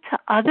useful to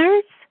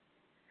others.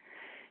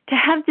 To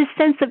have this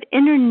sense of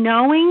inner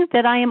knowing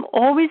that I am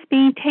always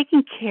being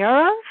taken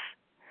care of.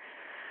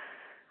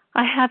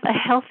 I have a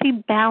healthy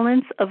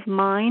balance of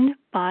mind,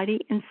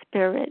 body, and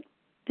spirit.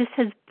 This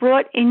has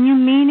brought a new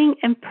meaning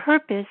and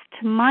purpose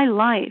to my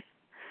life.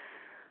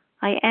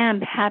 I am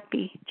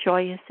happy,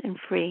 joyous, and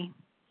free.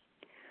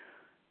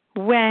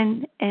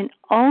 When and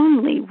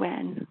only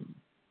when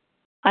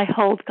I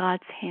hold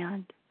God's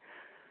hand.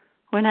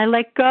 When I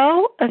let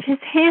go of His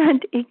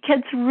hand, it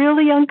gets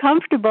really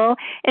uncomfortable,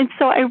 and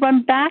so I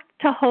run back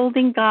to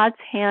holding God's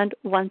hand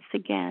once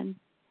again.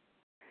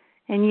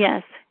 And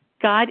yes,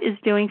 God is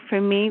doing for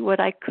me what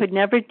I could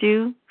never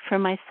do for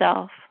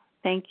myself.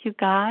 Thank you,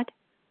 God.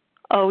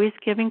 Always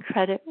giving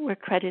credit where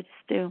credit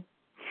is due.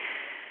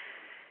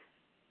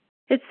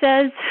 It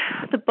says,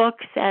 the book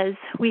says,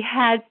 we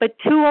had but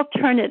two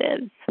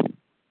alternatives.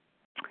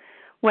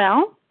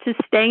 Well, to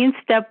stay in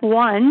step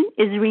 1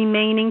 is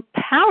remaining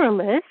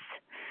powerless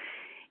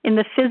in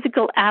the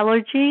physical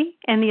allergy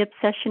and the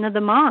obsession of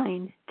the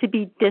mind, to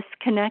be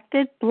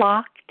disconnected,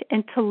 blocked,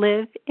 and to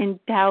live in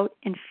doubt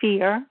and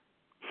fear.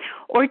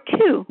 Or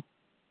 2,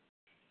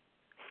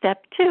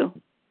 step 2,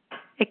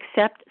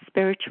 accept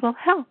spiritual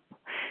help,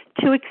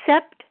 to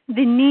accept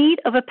the need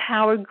of a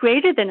power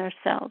greater than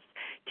ourselves,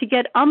 to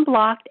get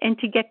unblocked and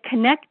to get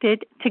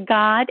connected to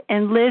God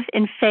and live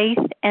in faith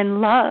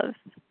and love.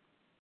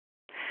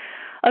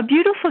 A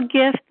beautiful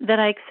gift that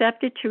I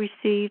accepted to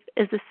receive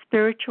is a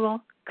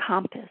spiritual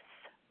compass.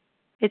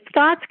 It's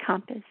God's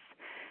compass.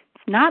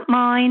 It's not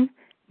mine,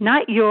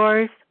 not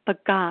yours,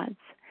 but God's.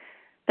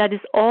 That is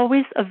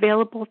always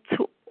available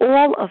to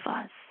all of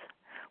us.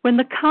 When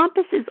the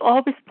compass is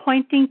always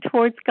pointing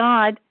towards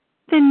God,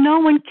 then no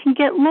one can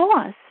get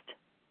lost.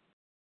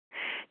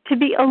 To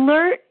be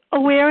alert,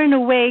 aware, and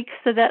awake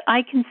so that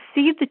I can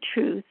see the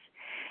truth.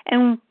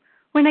 And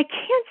when I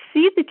can't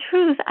see the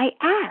truth, I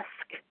ask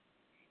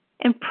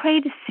and pray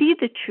to see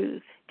the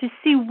truth, to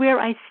see where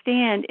I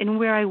stand and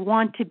where I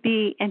want to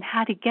be and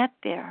how to get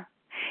there.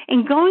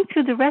 And going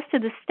through the rest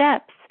of the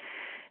steps,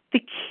 the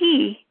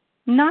key,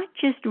 not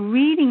just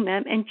reading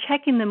them and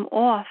checking them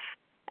off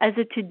as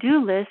a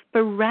to-do list,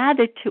 but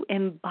rather to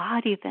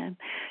embody them,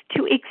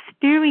 to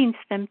experience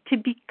them, to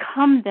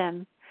become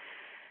them,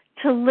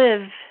 to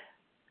live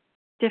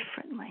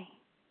differently.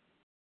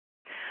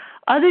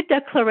 Other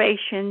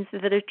declarations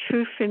that are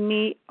true for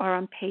me are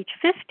on page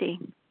 50.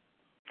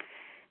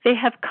 They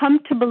have come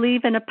to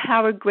believe in a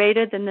power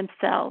greater than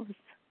themselves.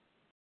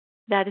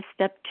 That is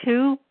step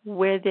 2,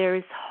 where there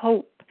is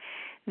hope.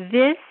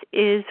 This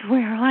is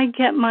where I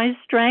get my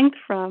strength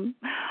from.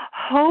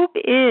 Hope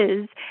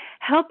is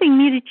helping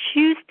me to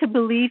choose to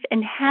believe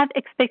and have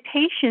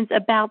expectations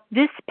about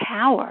this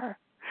power.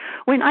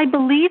 When I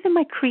believe in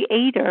my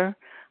Creator,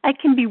 I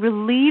can be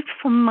relieved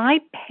from my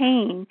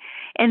pain,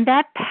 and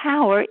that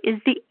power is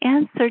the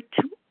answer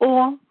to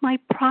all my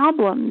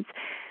problems.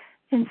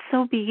 And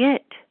so be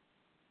it.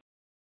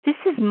 This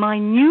is my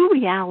new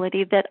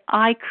reality that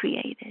I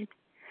created.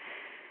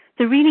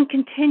 The reading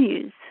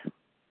continues.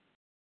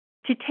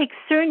 To take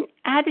certain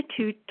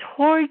attitude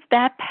towards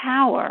that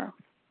power.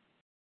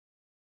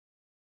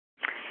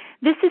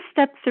 This is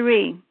step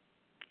 3,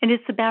 and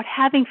it's about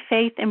having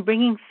faith and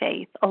bringing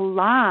faith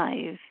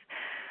alive.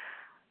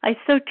 I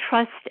so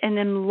trust and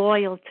am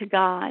loyal to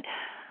God.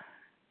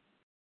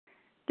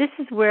 This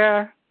is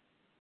where,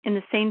 in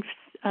the St.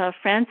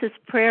 Francis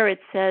prayer, it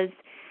says,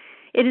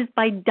 it is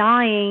by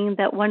dying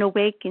that one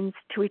awakens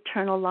to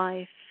eternal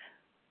life.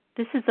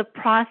 This is a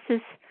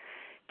process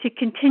to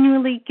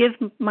continually give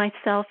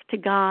myself to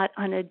God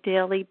on a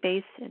daily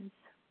basis.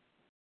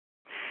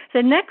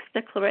 The next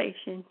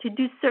declaration, to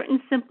do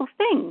certain simple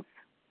things.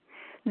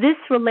 This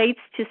relates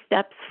to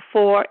steps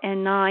 4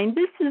 and 9.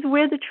 This is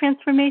where the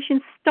transformation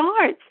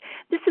starts.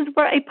 This is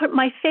where I put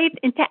my faith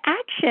into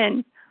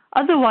action.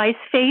 Otherwise,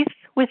 faith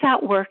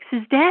without works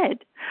is dead.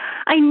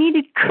 I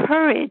needed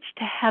courage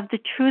to have the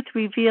truth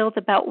revealed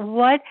about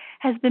what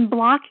has been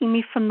blocking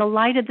me from the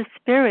light of the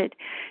Spirit,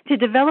 to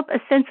develop a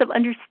sense of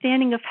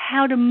understanding of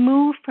how to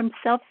move from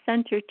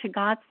self-centered to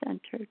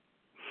God-centered.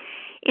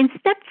 In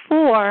step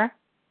 4,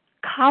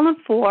 column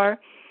 4,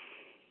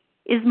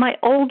 is my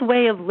old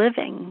way of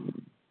living.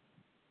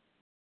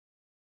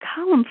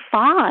 Column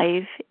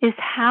 5 is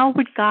how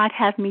would God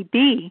have me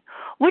be?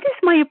 What is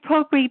my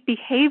appropriate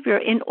behavior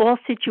in all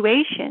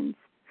situations?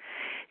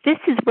 This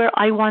is where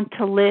I want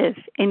to live,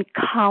 in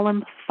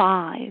column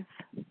 5.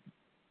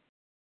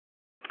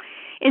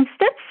 In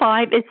step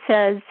 5, it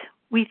says,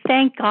 we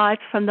thank God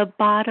from the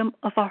bottom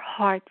of our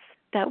hearts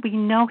that we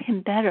know Him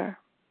better.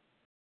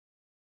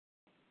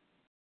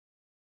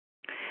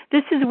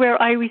 This is where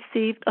I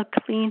received a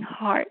clean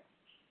heart,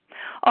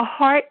 a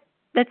heart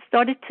that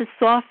started to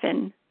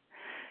soften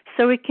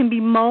so it can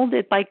be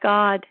molded by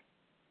God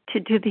to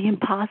do the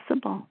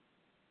impossible.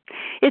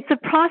 It's a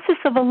process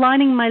of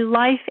aligning my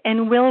life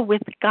and will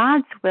with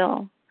God's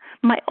will.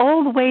 My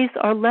old ways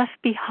are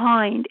left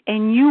behind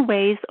and new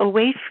ways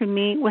await for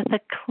me with a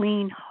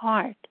clean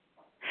heart.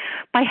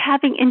 By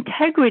having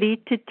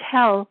integrity to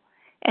tell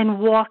and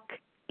walk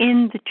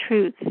in the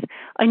truth,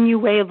 a new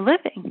way of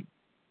living,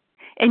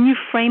 a new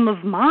frame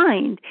of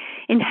mind,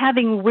 and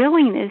having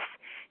willingness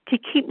to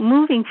keep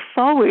moving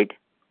forward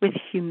with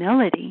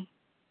humility.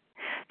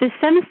 The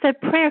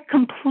 7-step prayer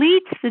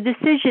completes the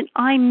decision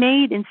I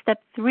made in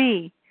step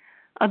 3,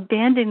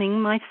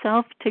 abandoning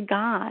myself to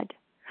God.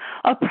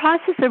 A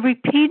process of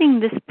repeating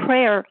this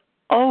prayer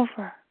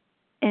over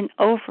and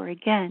over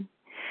again.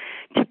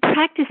 To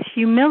practice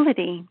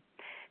humility,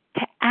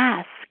 to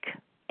ask,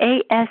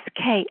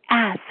 A-S-K,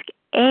 ask.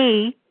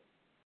 A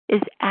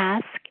is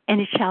ask,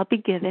 and it shall be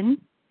given.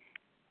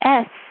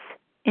 S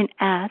in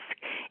ask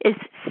is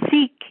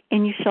seek,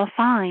 and you shall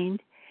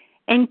find.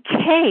 And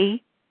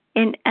K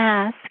in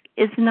ask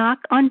is knock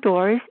on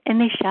doors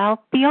and they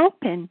shall be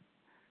open.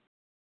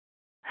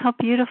 How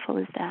beautiful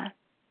is that?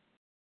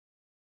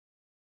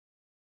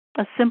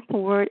 A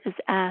simple word is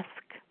ask.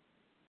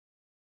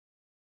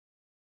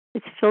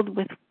 It's filled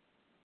with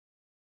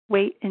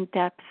weight and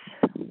depth.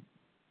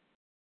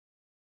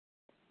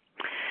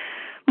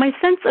 My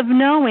sense of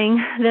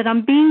knowing that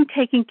I'm being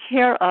taken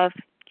care of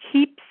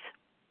keeps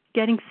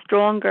getting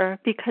stronger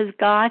because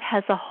God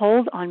has a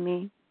hold on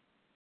me.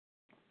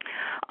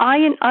 I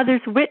and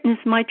others witness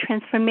my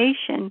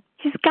transformation.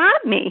 He's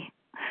got me.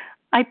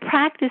 I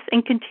practice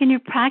and continue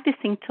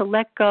practicing to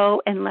let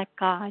go and let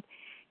God,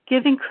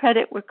 giving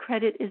credit where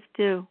credit is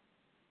due.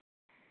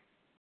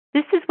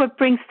 This is what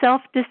brings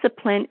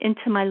self-discipline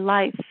into my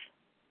life.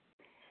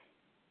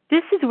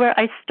 This is where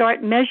I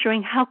start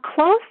measuring how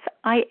close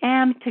I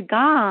am to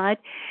God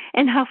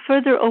and how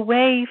further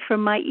away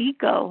from my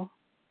ego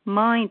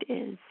mind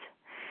is.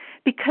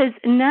 Because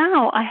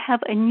now I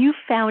have a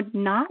newfound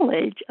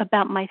knowledge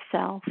about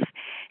myself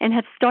and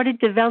have started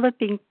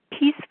developing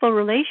peaceful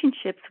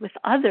relationships with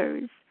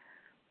others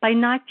by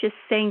not just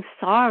saying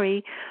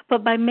sorry,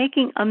 but by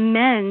making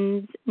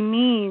amends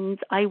means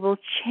I will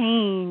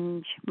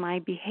change my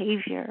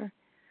behavior.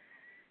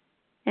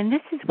 And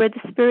this is where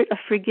the spirit of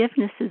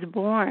forgiveness is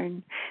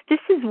born. This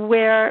is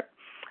where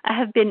I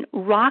have been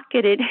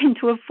rocketed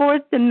into a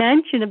fourth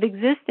dimension of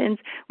existence,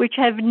 which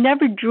I have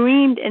never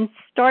dreamed, and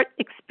start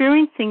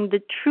experiencing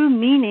the true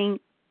meaning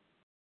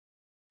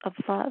of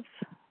love,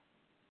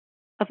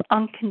 of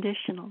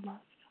unconditional love.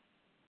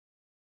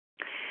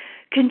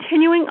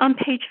 Continuing on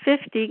page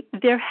 50,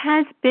 there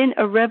has been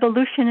a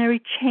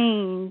revolutionary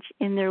change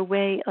in their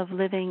way of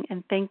living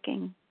and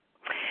thinking.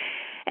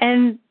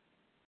 And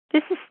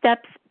this is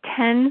steps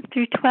 10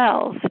 through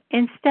 12.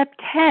 In step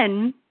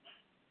 10,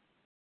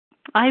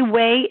 I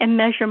weigh and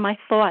measure my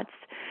thoughts.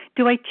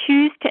 Do I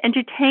choose to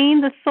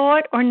entertain the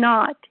thought or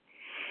not?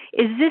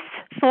 Is this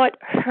thought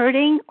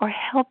hurting or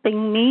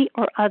helping me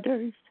or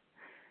others?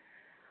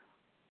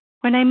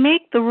 When I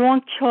make the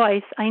wrong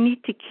choice, I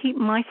need to keep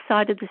my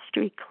side of the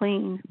street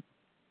clean.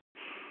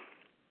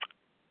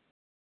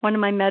 One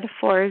of my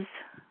metaphors,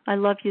 I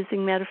love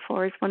using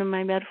metaphors. One of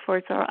my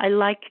metaphors are, I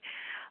like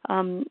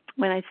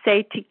when I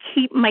say to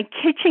keep my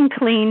kitchen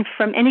clean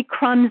from any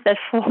crumbs that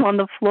fall on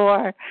the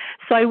floor,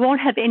 so I won't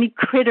have any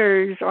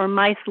critters or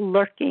mice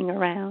lurking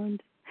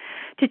around.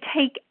 To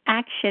take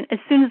action as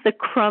soon as the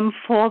crumb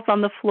falls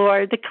on the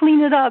floor, to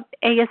clean it up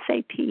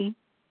ASAP.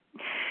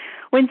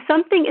 When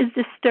something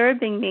is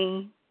disturbing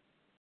me,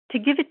 to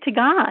give it to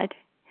God.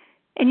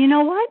 And you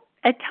know what?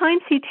 At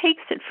times He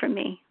takes it from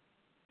me.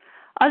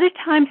 Other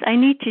times I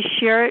need to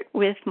share it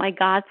with my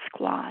God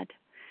squad.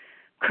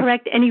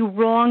 Correct any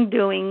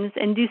wrongdoings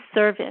and do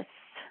service,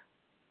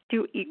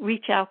 do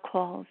reach out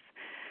calls,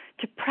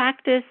 to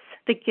practice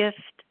the gift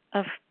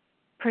of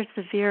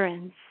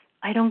perseverance.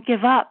 I don't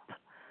give up.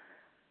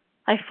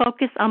 I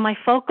focus on my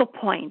focal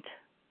point,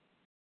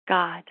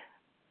 God.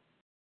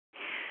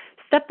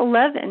 Step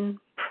 11,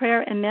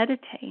 prayer and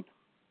meditate.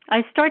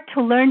 I start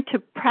to learn to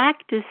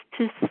practice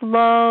to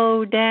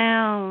slow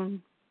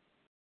down,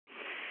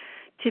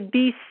 to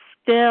be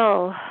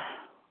still,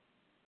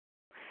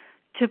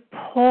 to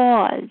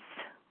pause,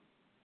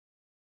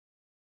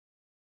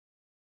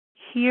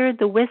 hear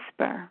the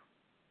whisper,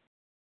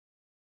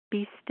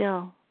 be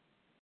still,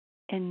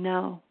 and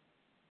know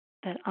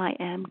that I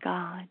am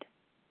God.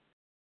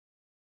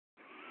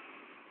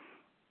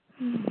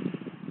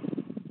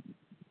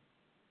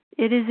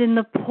 It is in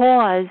the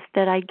pause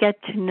that I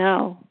get to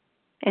know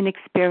and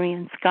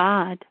experience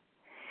God.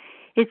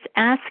 It's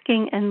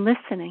asking and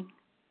listening,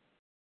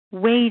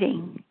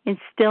 waiting in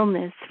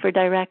stillness for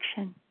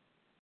direction.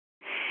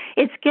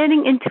 It's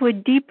getting into a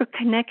deeper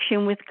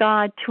connection with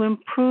God to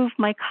improve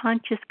my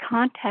conscious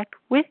contact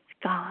with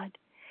God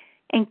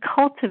and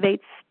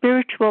cultivate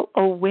spiritual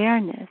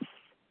awareness,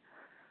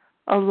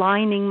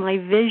 aligning my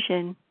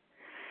vision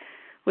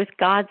with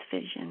God's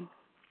vision.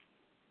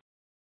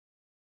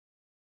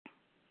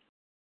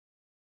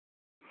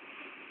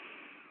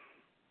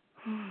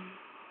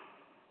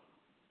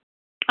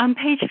 On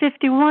page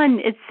 51,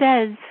 it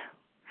says,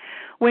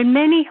 when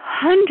many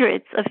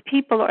hundreds of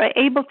people are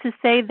able to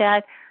say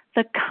that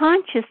the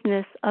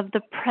consciousness of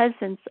the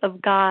presence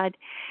of God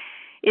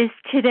is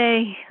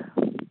today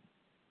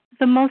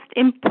the most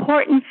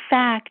important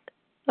fact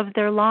of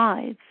their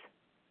lives,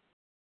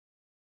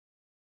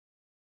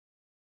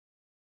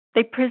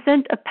 they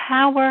present a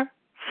powerful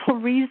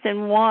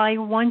reason why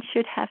one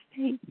should have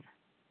faith.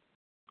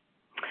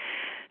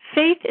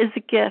 Faith is a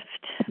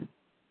gift,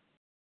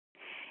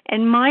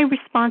 and my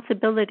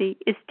responsibility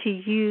is to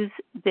use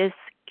this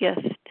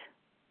gift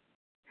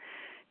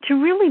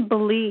to really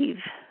believe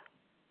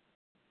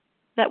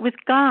that with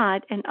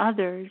God and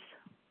others,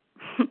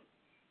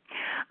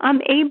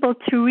 I'm able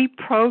to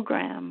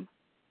reprogram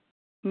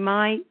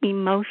my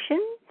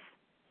emotions,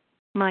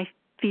 my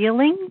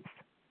feelings,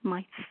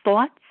 my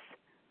thoughts,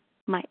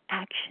 my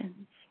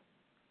actions,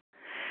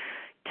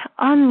 to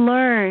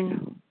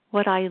unlearn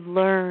what I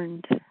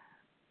learned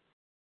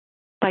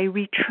by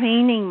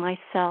retraining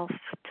myself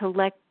to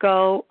let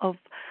go of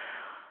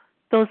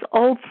those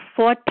old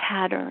thought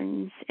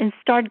patterns and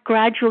start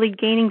gradually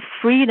gaining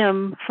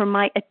freedom from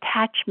my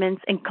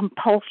attachments and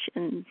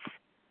compulsions.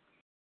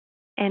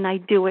 And I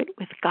do it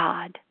with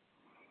God.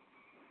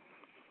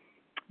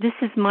 This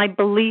is my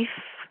belief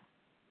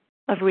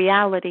of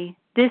reality.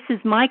 This is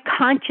my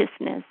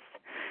consciousness.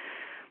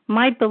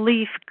 My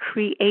belief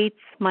creates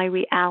my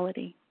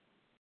reality.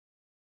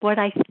 What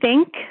I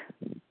think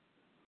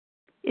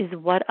is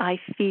what I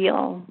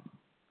feel.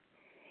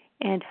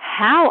 And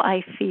how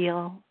I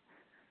feel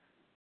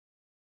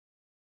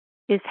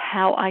is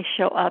how I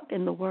show up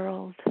in the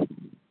world.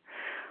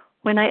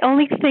 When I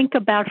only think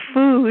about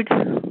food,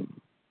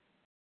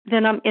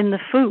 then I'm in the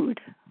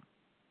food.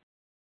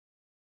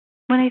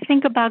 When I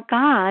think about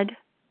God,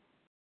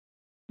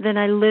 then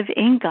I live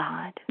in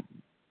God.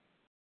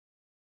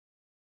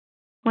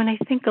 When I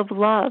think of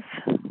love,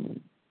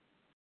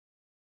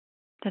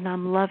 then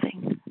I'm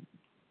loving.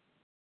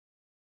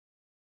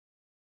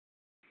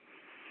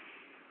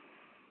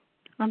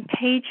 On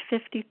page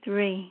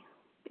 53,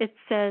 it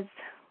says,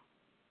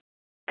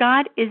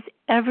 God is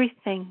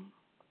everything,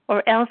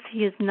 or else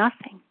he is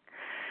nothing.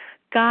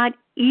 God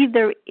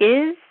either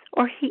is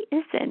or he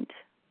isn't.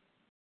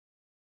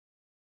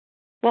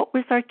 What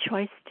was our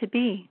choice to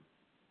be?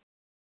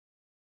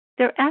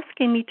 They're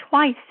asking me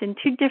twice in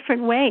two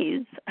different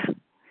ways.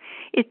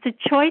 It's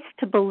a choice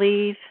to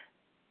believe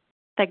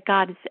that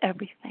God is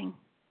everything.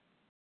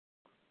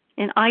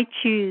 And I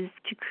choose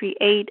to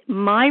create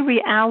my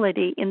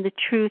reality in the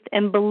truth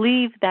and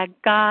believe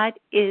that God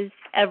is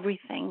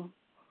everything.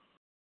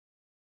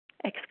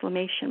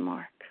 Exclamation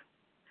mark.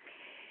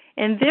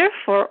 And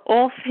therefore,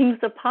 all things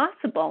are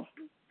possible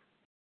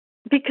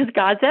because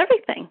God's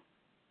everything.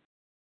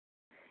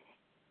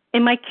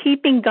 Am I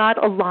keeping God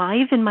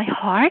alive in my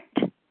heart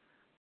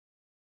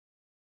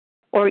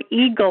or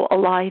ego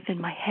alive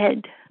in my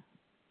head?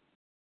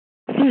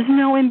 There's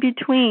no in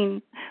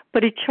between,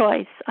 but a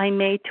choice I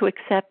made to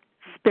accept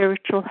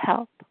spiritual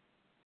help.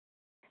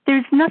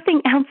 There's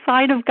nothing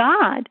outside of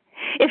God.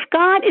 If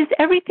God is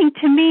everything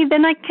to me,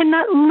 then I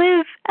cannot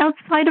live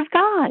outside of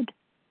God.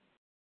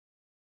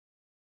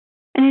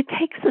 And it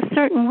takes a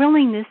certain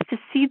willingness to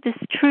see this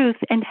truth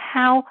and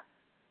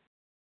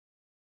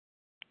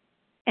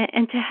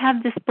to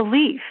have this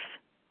belief.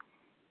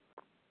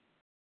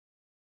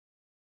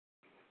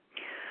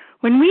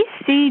 When we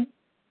see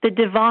the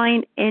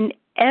divine in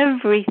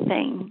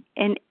everything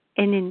and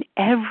in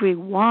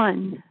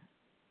everyone,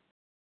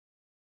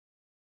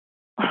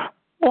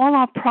 all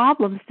our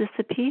problems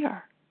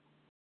disappear.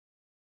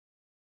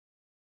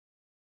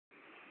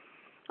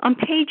 On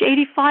page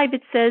 85,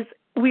 it says,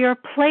 we are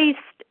placed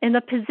in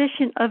a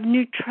position of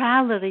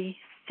neutrality,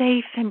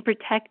 safe and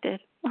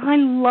protected. I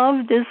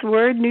love this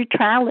word,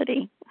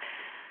 neutrality.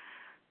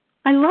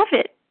 I love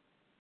it.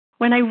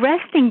 When I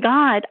rest in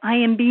God, I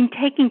am being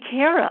taken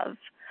care of.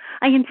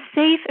 I am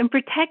safe and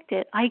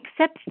protected. I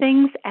accept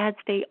things as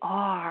they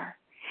are.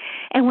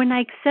 And when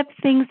I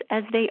accept things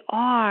as they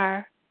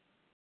are,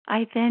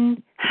 I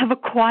then have a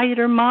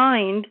quieter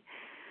mind.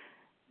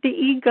 The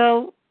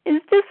ego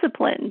is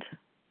disciplined,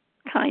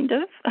 kind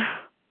of.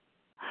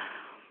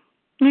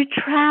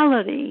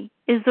 Neutrality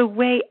is a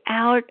way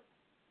out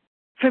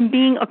from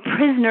being a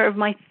prisoner of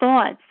my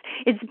thoughts.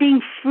 It's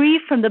being free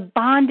from the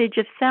bondage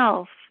of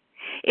self.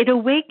 It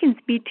awakens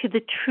me to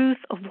the truth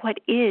of what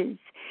is.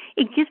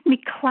 It gives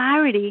me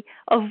clarity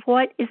of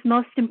what is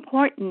most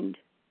important.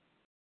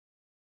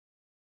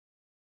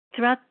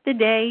 Throughout the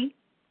day,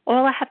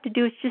 all I have to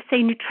do is just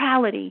say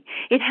neutrality.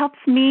 It helps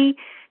me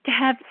to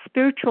have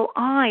spiritual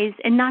eyes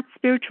and not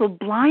spiritual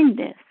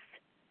blindness.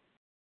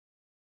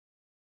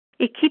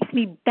 It keeps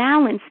me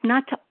balanced,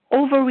 not to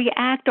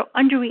overreact or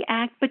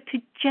underreact, but to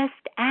just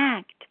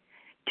act,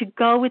 to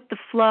go with the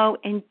flow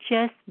and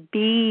just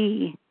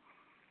be.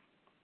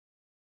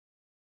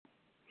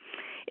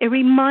 It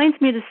reminds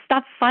me to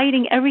stop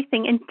fighting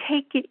everything and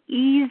take it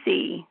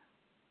easy.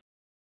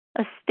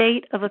 A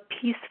state of a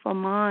peaceful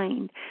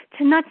mind,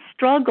 to not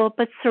struggle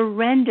but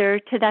surrender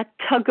to that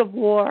tug of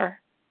war.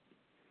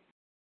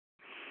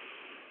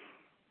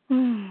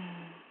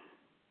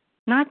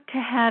 Not to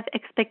have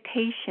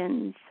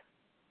expectations,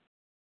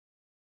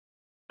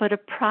 but a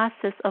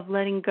process of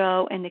letting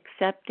go and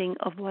accepting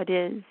of what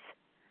is.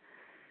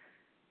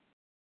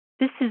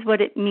 This is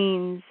what it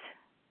means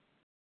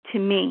to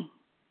me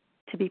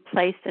to be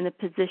placed in a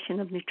position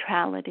of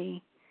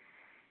neutrality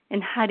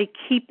and how to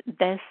keep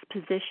this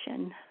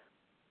position.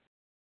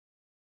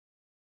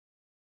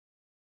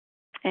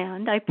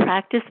 And I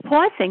practice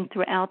pausing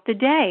throughout the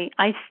day.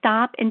 I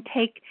stop and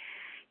take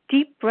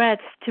deep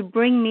breaths to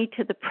bring me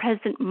to the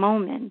present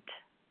moment.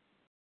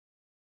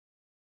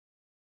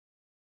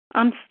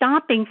 I'm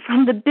stopping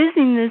from the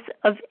busyness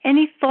of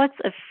any thoughts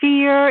of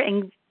fear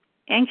and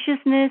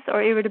anxiousness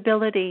or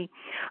irritability.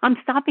 I'm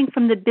stopping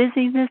from the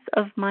busyness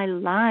of my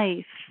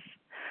life.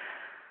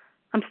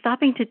 I'm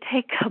stopping to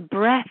take a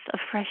breath of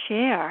fresh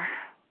air.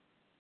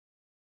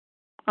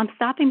 I'm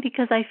stopping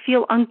because I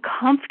feel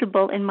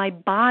uncomfortable in my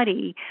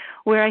body,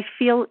 where I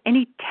feel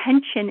any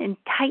tension and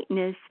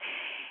tightness,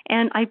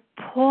 and I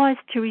pause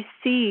to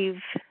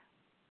receive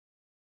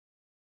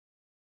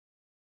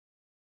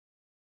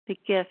the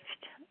gift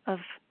of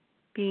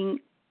being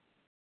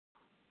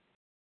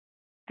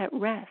at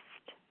rest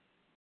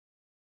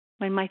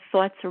when my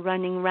thoughts are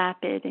running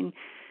rapid and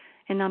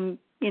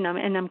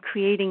I'm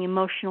creating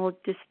emotional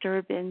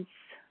disturbance.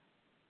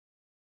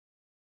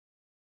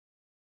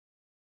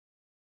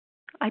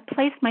 I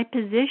place my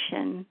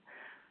position.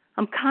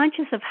 I'm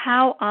conscious of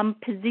how I'm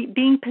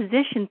being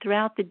positioned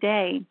throughout the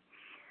day,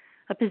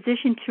 a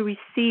position to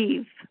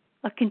receive,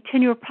 a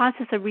continual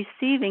process of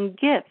receiving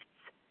gifts.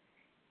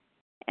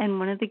 And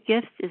one of the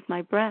gifts is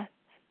my breath.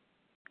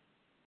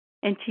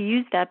 And to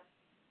use that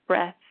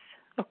breath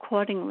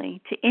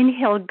accordingly, to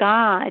inhale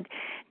God,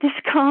 this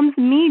calms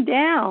me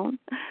down.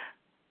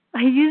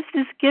 I use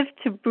this gift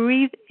to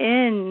breathe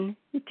in,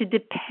 to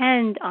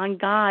depend on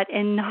God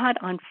and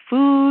not on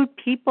food,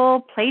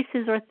 people,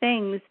 places, or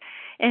things,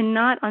 and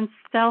not on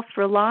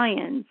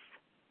self-reliance.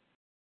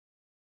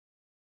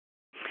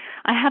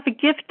 I have a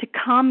gift to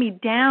calm me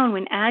down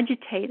when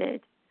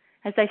agitated.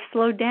 As I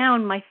slow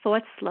down, my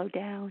thoughts slow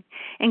down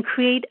and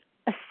create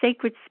a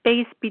sacred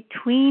space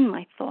between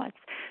my thoughts,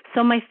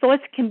 so my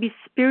thoughts can be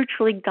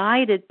spiritually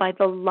guided by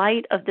the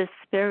light of the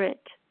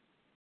Spirit.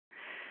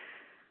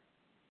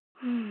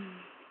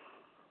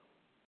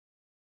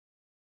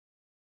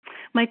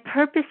 My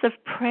purpose of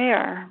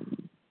prayer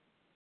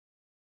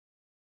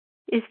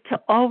is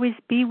to always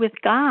be with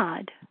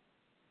God,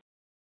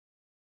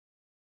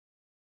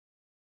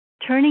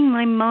 turning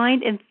my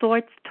mind and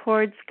thoughts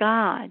towards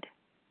God.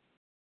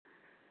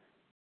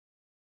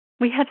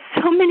 We have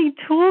so many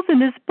tools in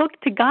this book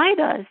to guide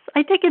us.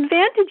 I take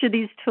advantage of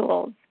these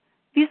tools.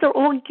 These are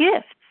all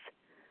gifts.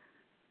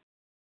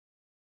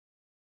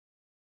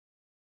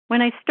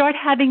 When I start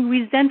having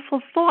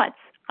resentful thoughts,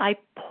 I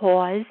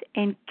pause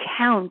and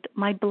count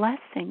my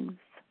blessings.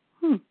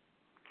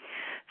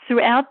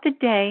 Throughout the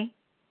day,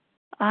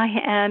 I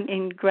am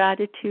in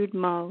gratitude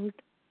mode.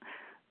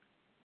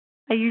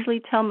 I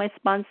usually tell my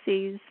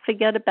sponsees,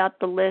 forget about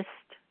the list,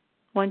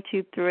 1,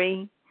 2,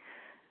 3.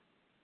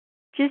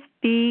 Just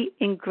be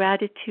in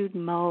gratitude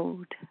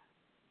mode.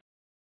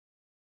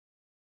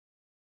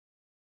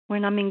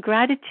 When I'm in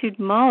gratitude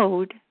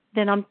mode,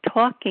 then I'm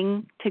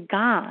talking to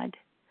God.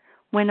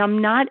 When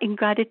I'm not in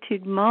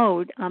gratitude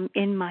mode, I'm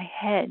in my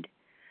head.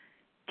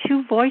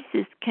 Two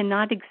voices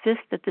cannot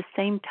exist at the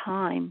same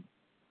time.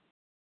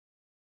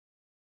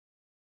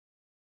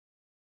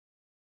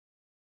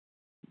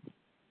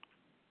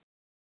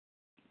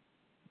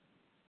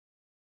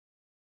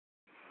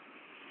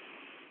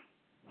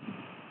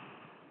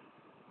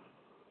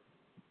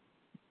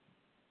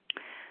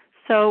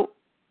 So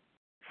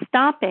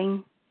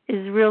stopping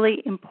is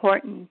really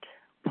important.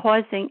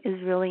 Pausing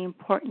is really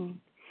important.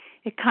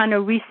 It kind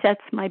of resets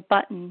my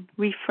button,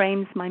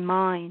 reframes my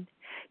mind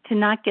to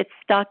not get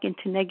stuck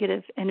into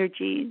negative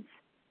energies.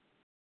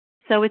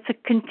 So it's a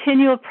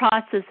continual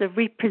process of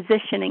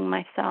repositioning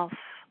myself.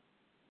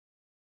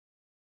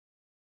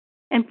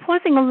 And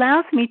pausing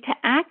allows me to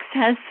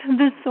access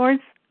the source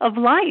of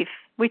life,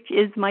 which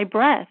is my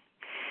breath,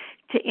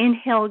 to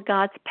inhale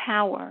God's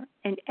power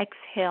and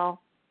exhale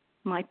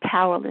my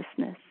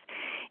powerlessness.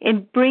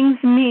 It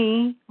brings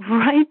me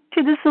right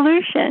to the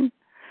solution.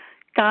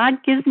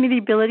 God gives me the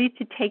ability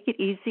to take it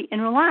easy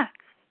and relax.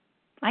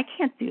 I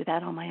can't do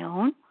that on my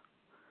own.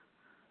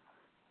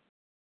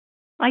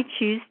 I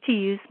choose to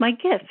use my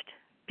gift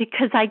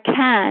because I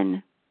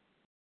can,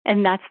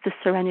 and that's the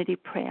Serenity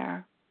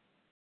Prayer,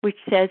 which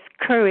says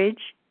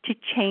courage to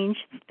change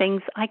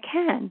things I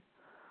can.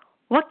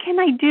 What can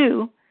I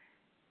do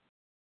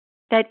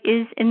that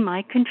is in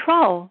my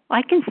control?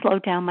 I can slow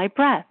down my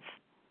breath.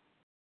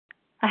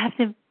 I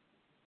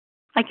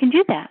can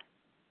do that.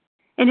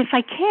 And if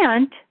I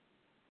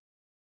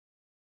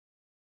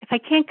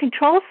can't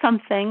control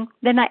something,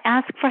 then I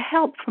ask for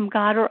help from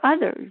God or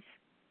others.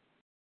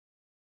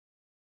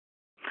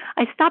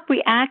 I stop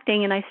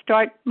reacting and I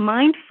start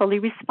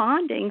mindfully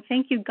responding.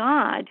 Thank you,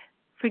 God,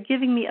 for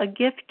giving me a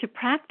gift to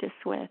practice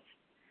with.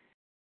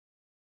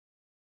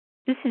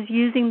 This is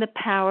using the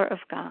power of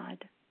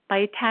God. By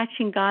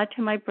attaching God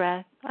to my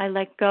breath, I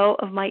let go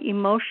of my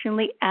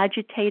emotionally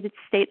agitated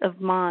state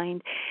of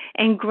mind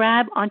and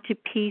grab onto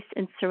peace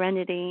and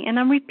serenity. And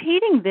I'm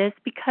repeating this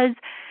because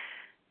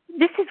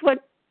this is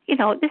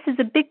this is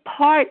a big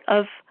part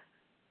of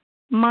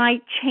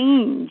my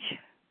change.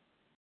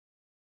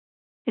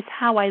 It's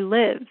how I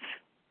live.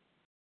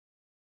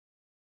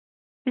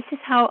 This is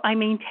how I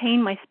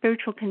maintain my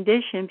spiritual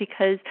condition,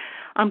 because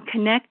I'm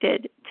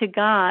connected to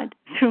God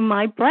through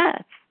my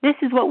breath. This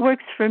is what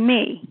works for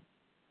me.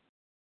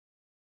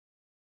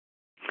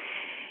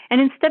 And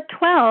in step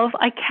 12,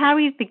 I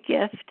carried the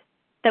gift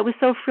that was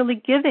so freely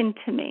given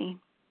to me,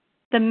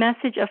 the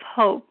message of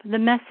hope, the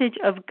message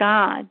of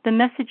God, the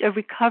message of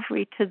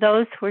recovery to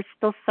those who are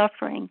still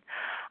suffering.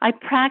 I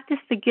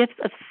practiced the gifts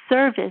of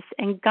service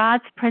and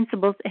God's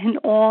principles in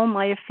all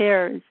my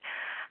affairs.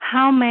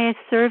 How may I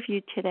serve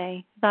you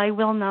today? Thy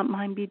will, not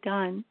mine, be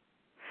done.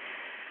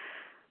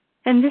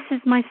 And this is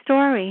my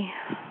story.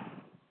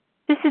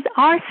 This is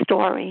our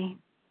story,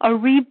 a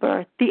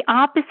rebirth, the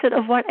opposite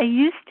of what I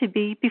used to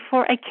be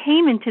before I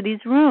came into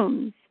these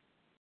rooms.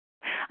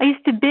 I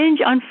used to binge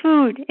on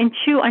food and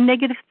chew on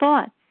negative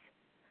thoughts.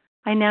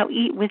 I now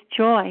eat with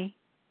joy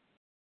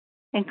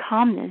and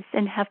calmness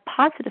and have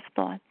positive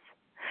thoughts.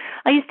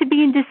 I used to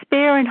be in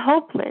despair and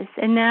hopeless,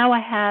 and now I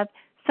have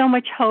so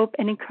much hope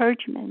and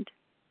encouragement.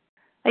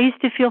 I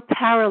used to feel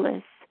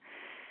powerless,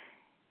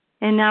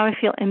 and now I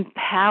feel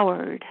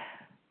empowered.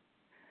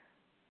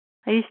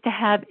 I used to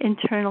have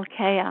internal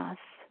chaos,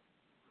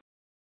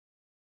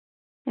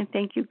 and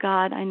thank you,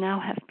 God, I now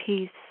have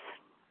peace.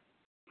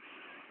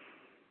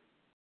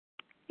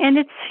 And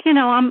it's,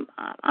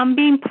 I'm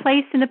being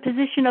placed in a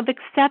position of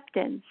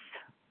acceptance,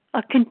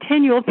 a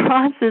continual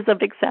process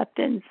of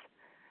acceptance,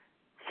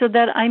 so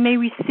that I may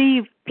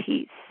receive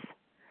peace.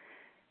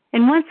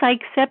 And once I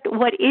accept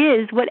what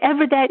is,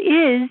 whatever that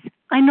is,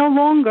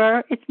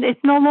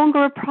 it's no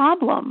longer a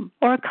problem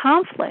or a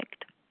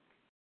conflict.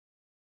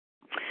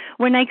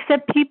 When I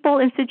accept people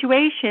and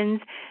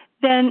situations,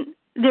 then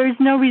there is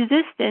no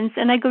resistance,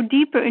 and I go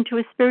deeper into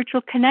a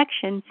spiritual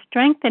connection,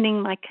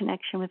 strengthening my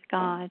connection with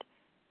God.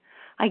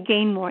 I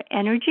gain more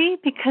energy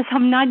because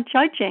I'm not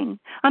judging,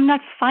 I'm not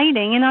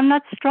fighting, and I'm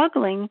not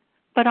struggling,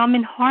 but I'm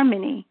in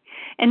harmony.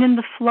 And in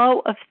the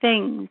flow of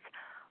things,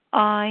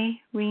 I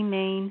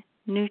remain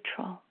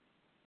neutral.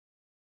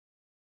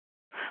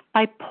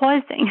 By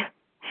pausing,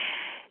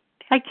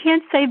 I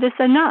can't say this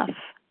enough,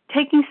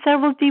 taking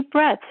several deep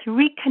breaths,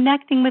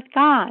 reconnecting with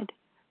God.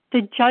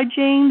 The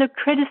judging, the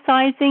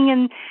criticizing,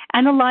 and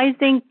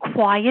analyzing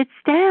quiets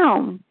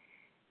down.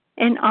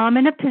 And I'm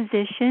in a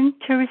position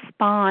to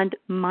respond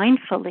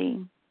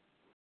mindfully.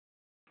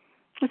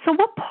 So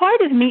what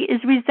part of me is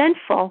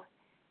resentful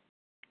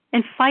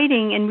and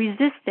fighting and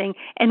resisting,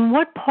 and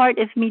what part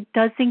of me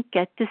doesn't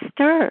get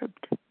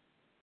disturbed?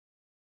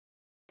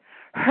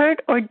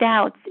 Hurt or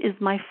doubts is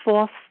my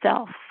false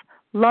self.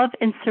 Love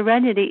and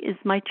serenity is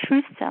my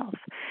true self,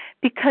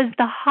 because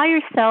the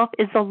higher self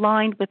is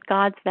aligned with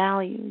God's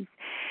values.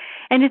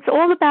 And it's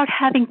all about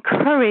having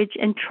courage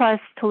and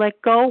trust to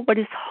let go what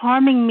is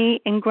harming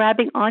me and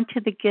grabbing onto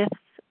the gifts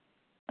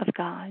of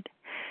God.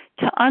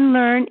 To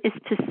unlearn is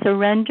to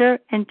surrender,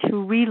 and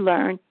to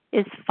relearn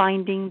is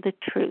finding the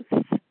truth.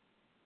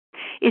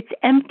 It's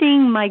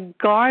emptying my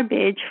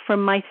garbage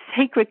from my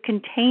sacred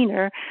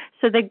container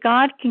so that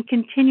God can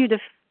continue to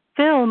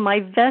fill my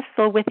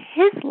vessel with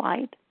His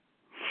light,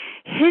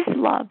 His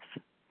love,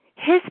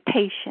 His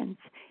patience,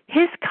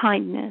 His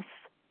kindness.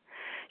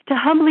 To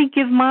humbly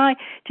give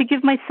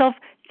myself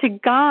to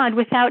God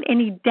without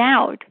any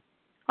doubt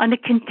on a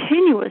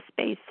continuous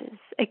basis,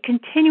 a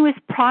continuous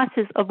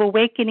process of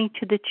awakening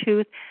to the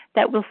truth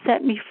that will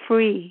set me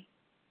free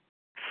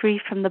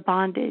from the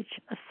bondage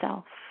of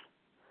self.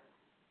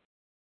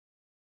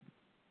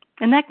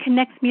 And that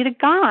connects me to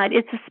God.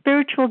 It's a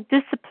spiritual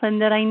discipline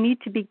that I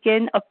need to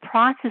begin a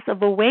process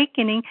of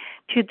awakening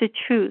to the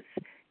truth,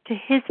 to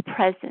His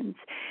presence.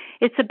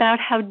 It's about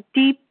how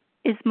deep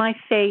is my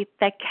faith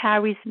that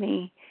carries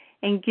me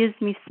and gives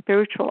me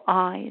spiritual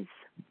eyes.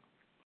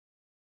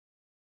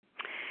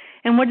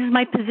 And what is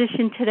my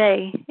position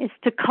today is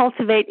to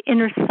cultivate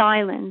inner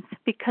silence,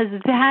 because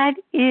that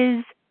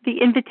is the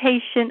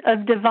invitation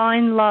of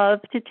divine love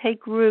to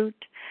take root,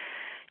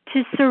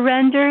 to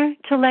surrender,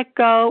 to let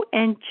go,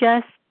 and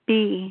just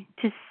be,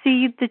 to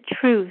see the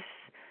truth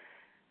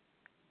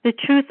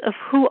of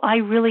who I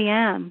really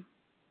am,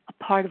 a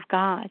part of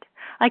God.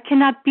 I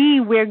cannot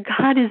be where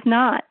God is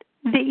not.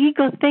 The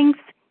ego thinks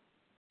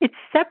it's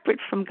separate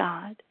from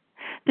God.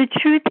 The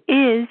truth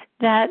is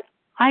that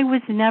I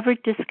was never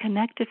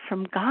disconnected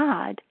from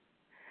God.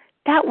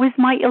 That was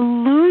my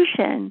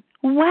illusion.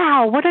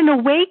 Wow, what an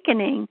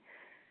awakening.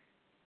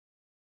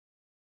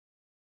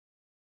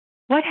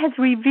 What has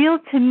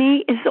revealed to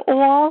me is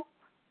all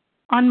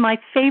on my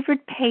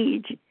favorite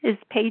page, is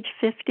page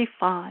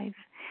 55.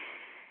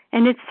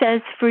 And it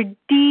says, for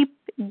deep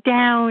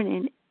down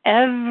in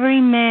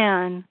every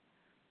man,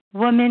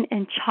 woman,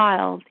 and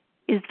child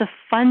is the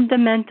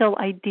fundamental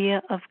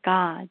idea of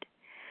God.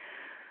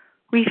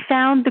 We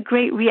found the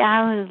great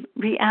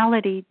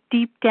reality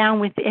deep down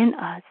within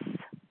us.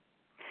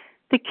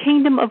 The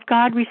kingdom of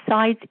God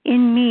resides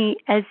in me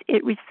as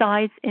it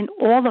resides in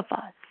all of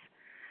us.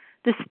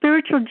 The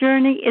spiritual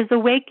journey is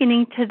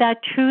awakening to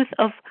that truth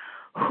of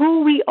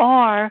who we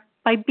are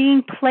by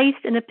being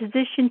placed in a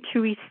position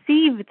to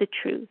receive the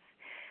truth.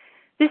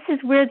 This is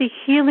where the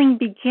healing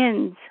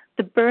begins,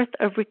 the birth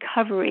of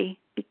recovery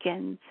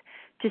begins,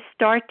 to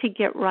start to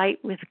get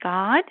right with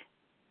God,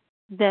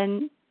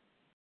 then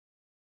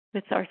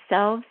with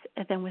ourselves,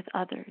 and then with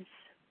others.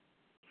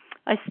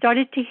 I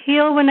started to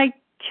heal when I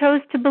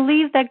chose to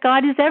believe that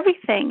God is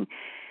everything.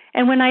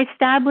 And when I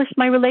established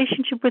my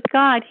relationship with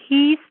God,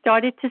 He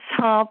started to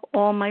solve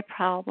all my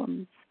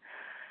problems.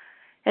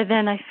 And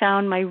then I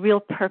found my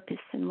real purpose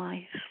in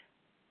life,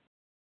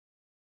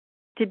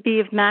 to be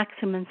of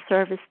maximum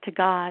service to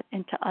God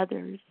and to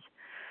others.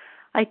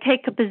 I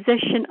take a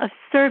position of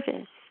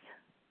service.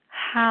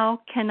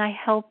 How can I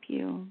help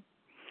you?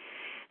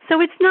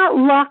 So it's not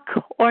luck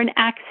or an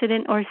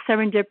accident or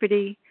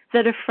serendipity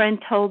that a friend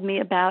told me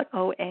about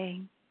OA.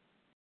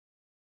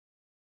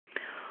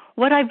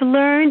 What I've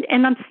learned,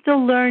 and I'm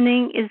still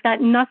learning, is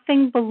that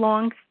nothing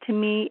belongs to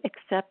me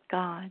except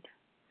God.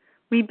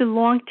 We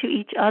belong to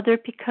each other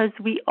because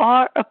we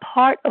are a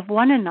part of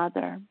one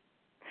another.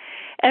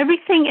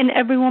 Everything and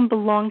everyone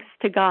belongs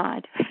to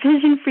God.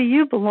 Vision for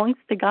You belongs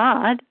to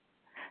God.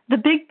 The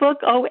big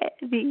book,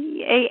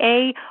 the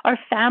AA, our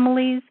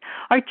families,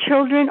 our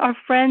children, our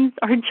friends,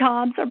 our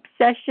jobs, our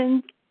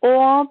possessions,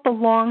 all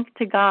belong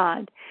to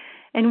God.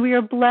 And we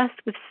are blessed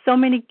with so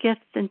many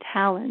gifts and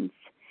talents,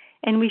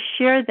 and we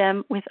share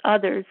them with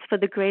others for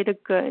the greater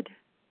good.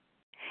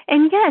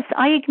 And yes,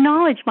 I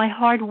acknowledge my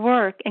hard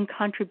work and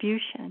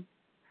contribution,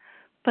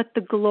 but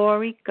the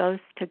glory goes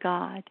to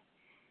God.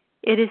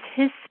 It is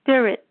His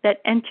Spirit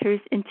that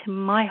enters into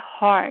my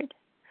heart,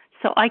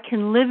 so I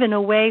can live in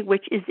a way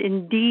which is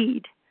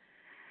indeed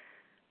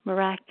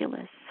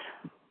miraculous.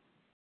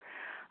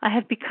 I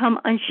have become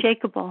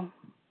unshakable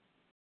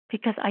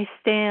because I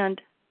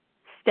stand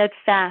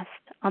steadfast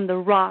on the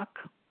rock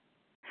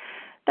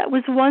that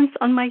was once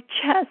on my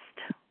chest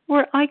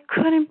where I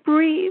couldn't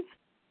breathe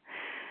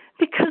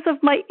because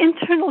of my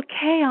internal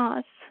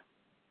chaos.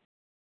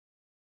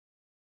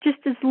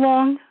 Just as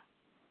long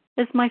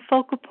as my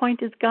focal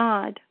point is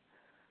God,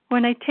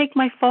 when I take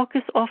my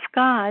focus off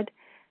God,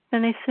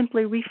 then I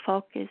simply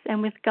refocus.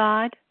 And with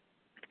God's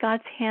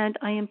hand,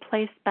 I am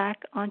placed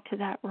back onto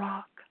that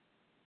rock.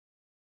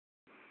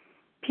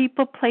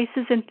 People,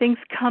 places, and things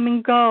come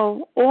and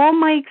go. All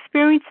my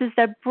experiences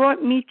that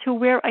brought me to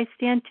where I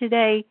stand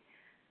today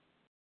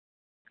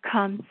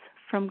comes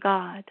from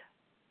God.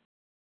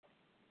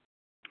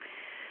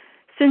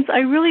 Since I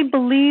really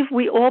believe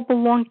we all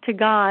belong to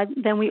God,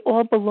 then we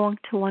all belong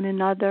to one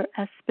another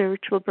as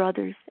spiritual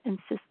brothers and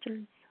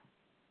sisters.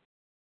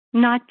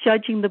 Not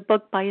judging the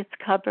book by its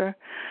cover,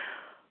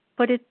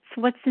 but it's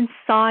what's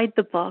inside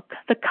the book,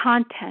 the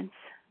contents,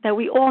 that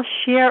we all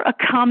share a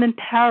common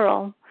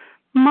peril.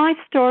 My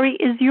story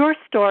is your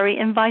story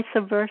and vice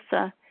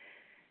versa.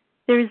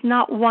 There is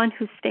not one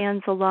who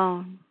stands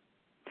alone.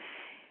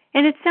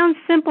 And it sounds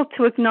simple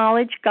to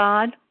acknowledge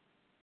God,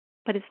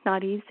 but it's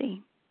not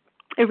easy.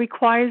 It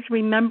requires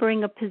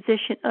remembering a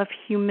position of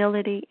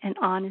humility and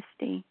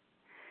honesty,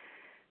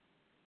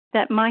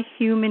 that my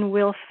human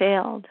will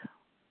failed.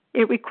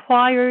 It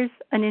requires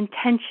an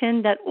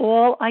intention that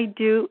all I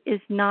do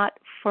is not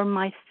for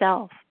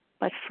myself,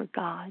 but for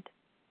God.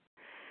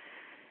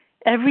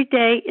 Every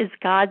day is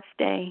God's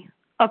day,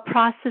 a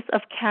process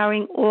of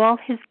carrying all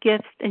His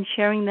gifts and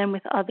sharing them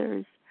with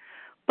others.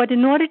 But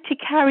in order to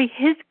carry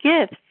His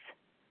gifts,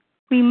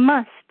 we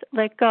must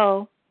let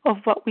go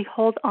of what we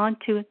hold on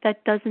to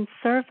that doesn't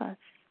serve us.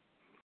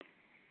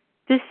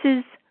 This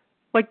is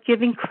what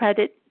giving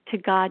credit to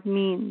God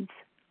means,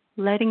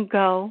 letting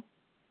go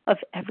of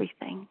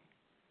everything.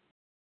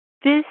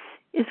 This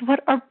is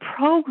what our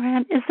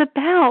program is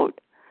about,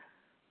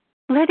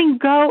 letting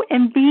go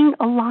and being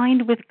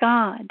aligned with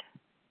God.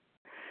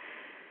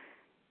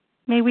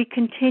 May we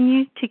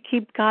continue to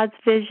keep God's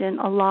vision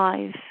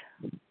alive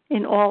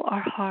in all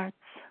our hearts.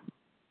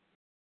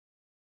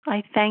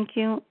 I thank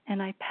you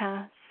and I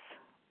pass.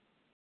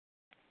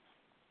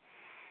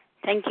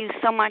 Thank you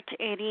so much,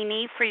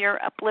 Eirini, for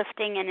your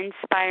uplifting and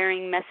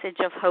inspiring message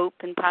of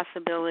hope and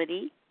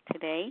possibility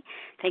today.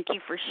 Thank you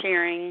for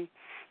sharing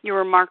your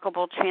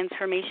remarkable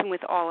transformation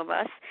with all of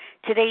us.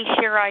 Today's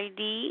share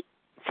ID,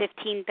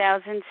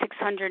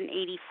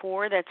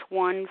 15,684. That's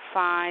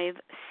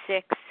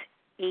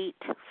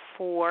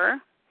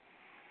 15684.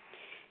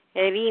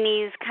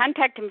 Eirini's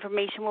contact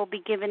information will be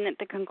given at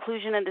the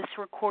conclusion of this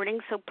recording,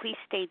 so please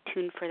stay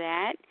tuned for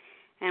that.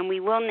 And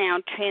we will now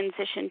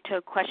transition to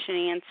a question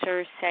and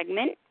answer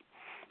segment.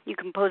 You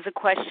can pose a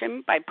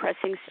question by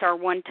pressing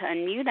 *1 to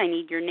unmute. I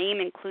need your name,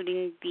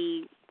 including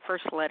the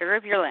first letter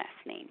of your last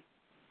name.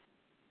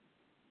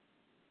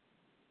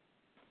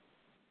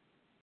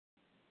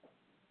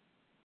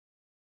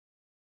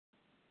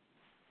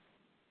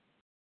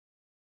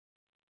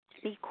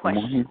 Any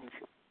questions?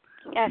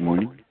 Yes. Good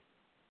morning.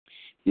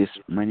 Yes,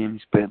 my name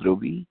is Pedro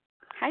B.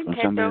 Hi, from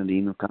Pedro. San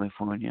Bernardino,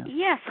 California.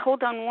 Yes,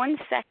 hold on one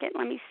second.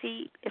 Let me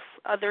see if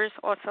others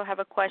also have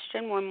a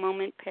question. One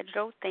moment,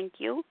 Pedro. Thank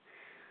you.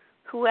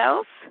 Who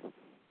else?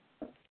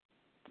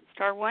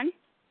 *1.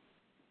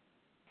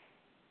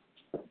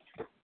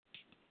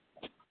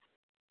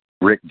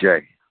 Rick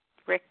J.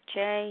 Rick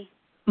J.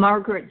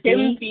 Margaret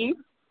D.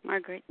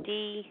 Margaret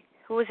D.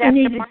 Who was after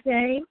Anita Mark?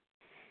 J.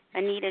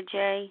 Anita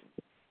J.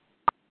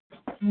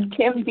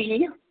 Kim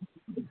B.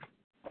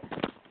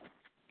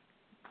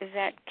 Is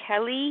that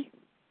Kelly?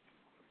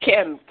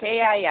 Kim,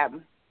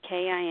 K-I-M.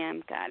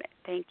 K-I-M. Got it.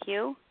 Thank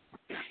you.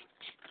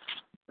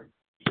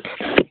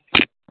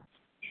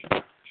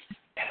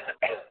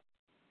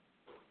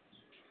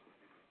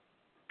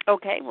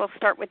 Okay, we'll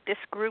start with this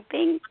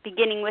grouping,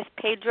 beginning with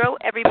Pedro.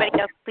 Everybody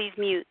else, please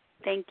mute.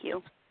 Thank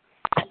you.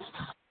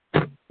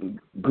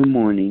 Good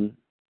morning.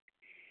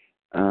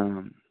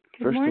 Um,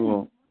 Good First of morning.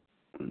 all,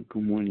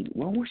 good morning.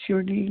 What was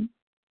your name?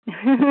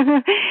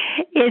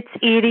 It's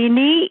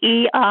Eirini,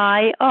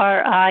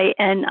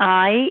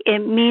 Eirini.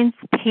 It means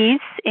peace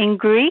in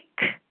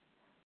Greek.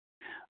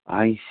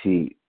 I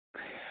see.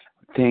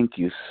 Thank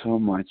you so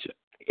much.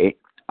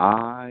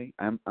 I'm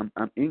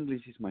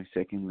English is my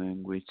second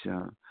language.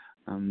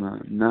 I'm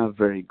not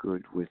very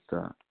good with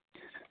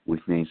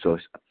names. So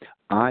it's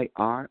I.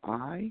 No,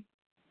 Eirini.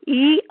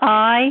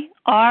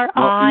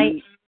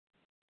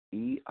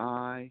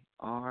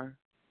 EIRI.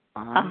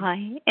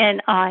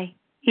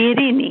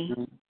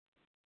 Eirini.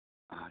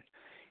 I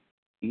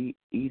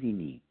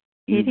Irini.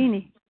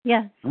 Eirini.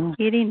 Yes, Oh,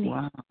 Eirini.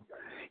 wow.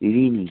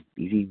 Irini.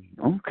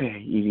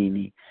 Okay,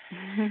 Irini.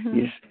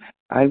 Yes,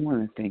 I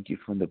want to thank you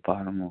from the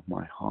bottom of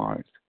my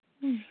heart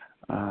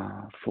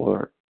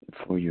for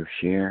your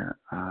share.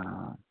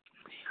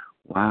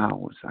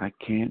 Wow, I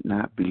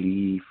cannot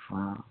believe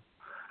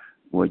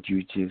what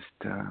you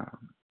just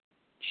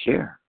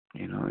share.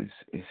 You know,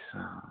 it's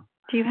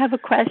Do you have a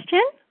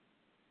question?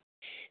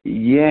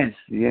 yes.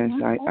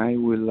 Okay. I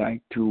would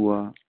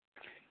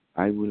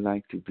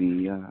like to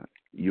be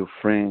your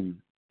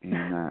friend,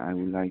 and I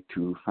would like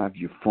to have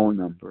your phone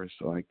number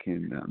so I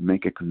can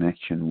make a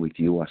connection with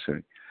you as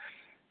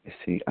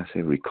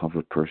a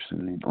recovered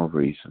person in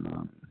Overeaters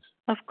Anonymous.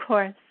 Of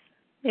course.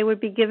 It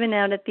would be given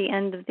out at the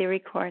end of the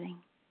recording.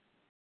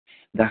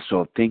 That's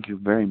all. Thank you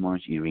very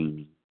much,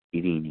 Eirini.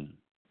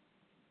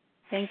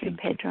 Thank you,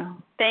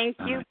 Pedro. Thank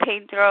you,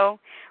 Pedro.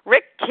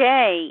 Rick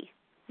J.,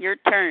 your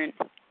turn.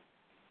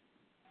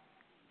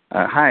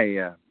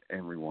 Hi,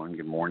 everyone.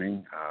 Good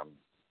morning.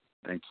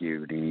 Thank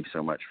you, Deanie,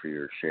 so much for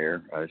your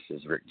share. This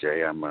is Rick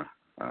J. I'm a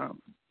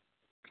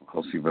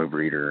compulsive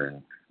overeater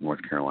in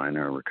North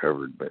Carolina,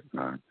 recovered but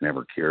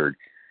never cured.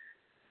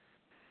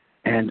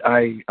 And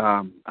I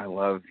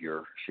love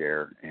your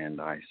share, and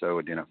I so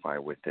identify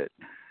with it.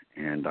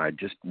 And I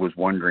just was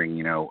wondering,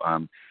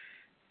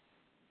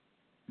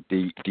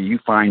 do you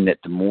find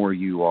that the more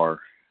you are,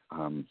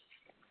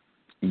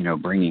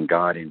 bringing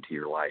God into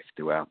your life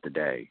throughout the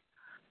day,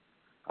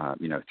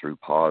 through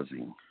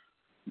pausing,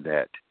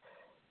 that,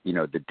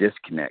 the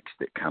disconnects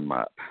that come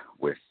up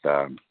with,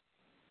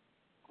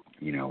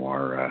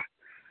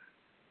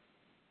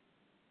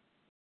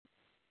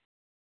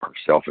 our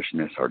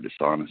selfishness, our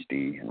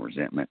dishonesty and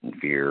resentment and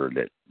fear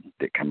that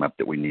come up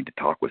that we need to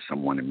talk with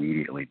someone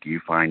immediately. Do you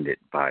find that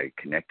by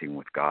connecting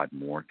with God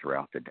more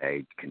throughout the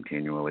day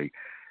continually,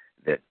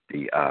 that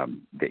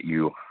that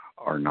you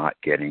are not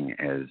getting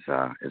as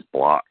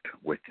blocked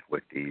with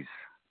these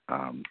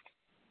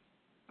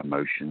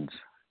emotions,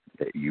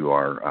 that you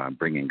are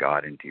bringing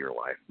God into your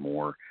life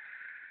more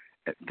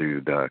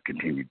through the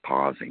continued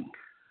pausing?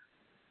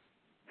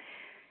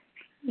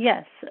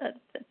 Yes.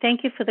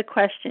 Thank you for the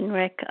question,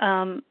 Rick.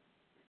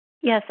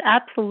 Yes,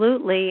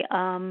 absolutely.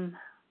 The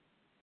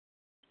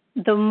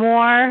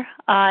more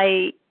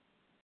I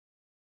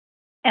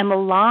am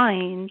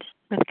aligned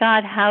with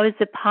God, how is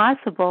it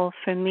possible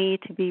for me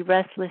to be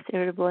restless,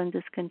 irritable, and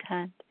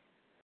discontent?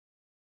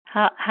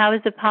 How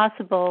is it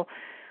possible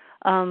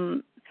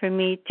for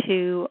me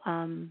to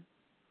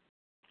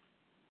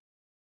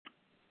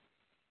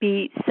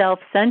be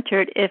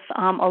self-centered? If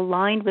I'm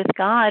aligned with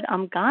God,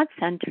 I'm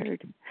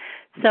God-centered.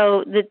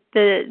 So the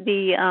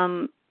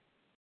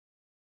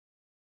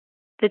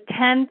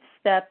 10th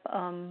step,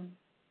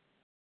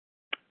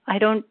 I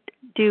don't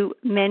do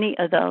many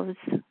of those.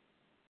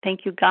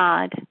 Thank you,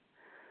 God.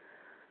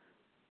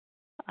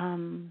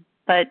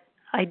 But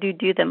I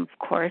do them, of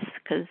course,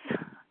 because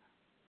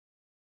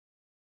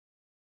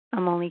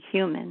I'm only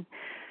human.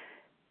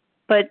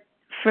 But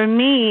for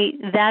me,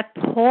 that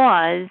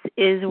pause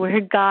is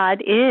where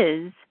God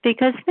is,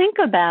 because think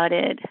about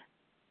it.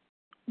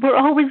 We're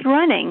always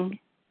running.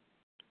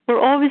 We're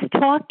always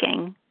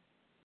talking.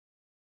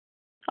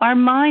 Our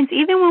minds,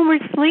 even when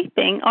we're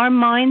sleeping, our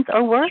minds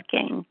are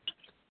working.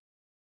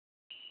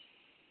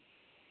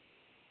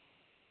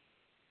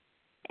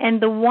 And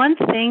the one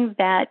thing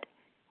that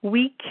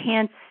we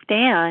can't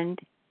stand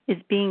is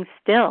being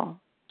still,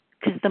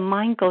 because the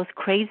mind goes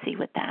crazy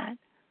with that.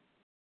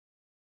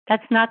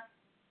 That's not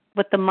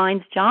what the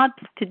mind's job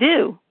is to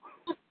do,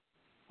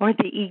 or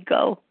the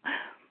ego.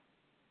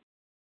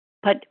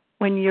 But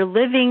when you're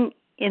living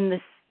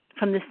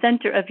from the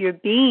center of your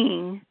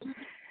being,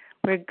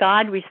 where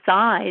God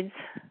resides,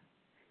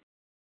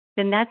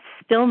 then that's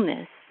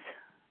stillness.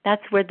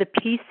 That's where the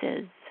peace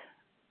is.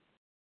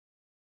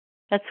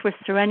 That's where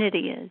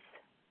serenity is.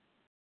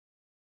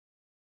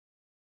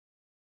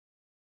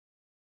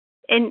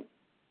 And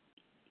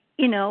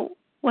when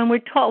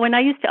I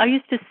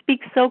used to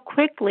speak so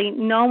quickly,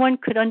 no one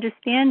could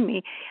understand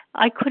me.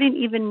 I couldn't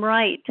even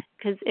write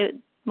because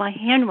my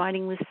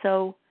handwriting was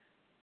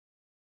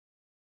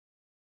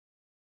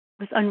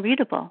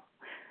unreadable.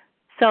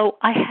 So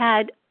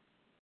my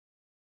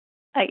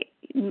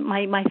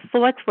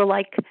thoughts were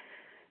like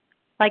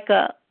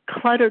a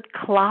cluttered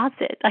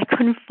closet. I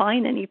couldn't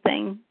find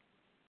anything.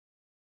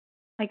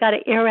 I got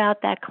to air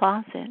out that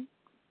closet.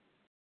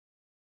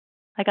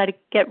 I got to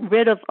get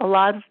rid of a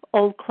lot of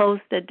old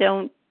clothes that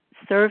don't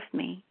serve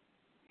me.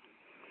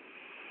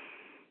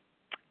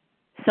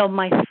 So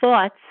my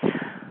thoughts,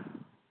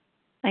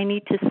 I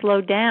need to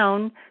slow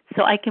down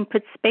so I can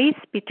put space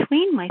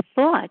between my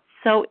thoughts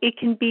so it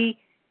can be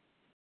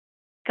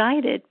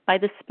guided by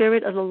the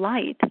spirit of the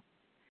light.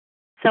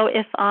 So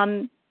if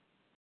I'm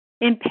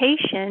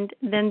impatient,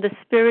 then the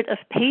spirit of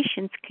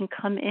patience can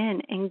come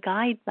in and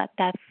guide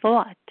that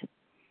thought.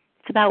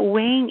 It's about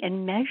weighing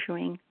and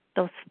measuring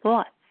those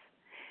thoughts.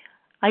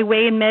 I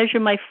weigh and measure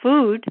my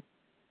food.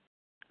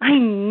 I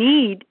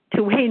need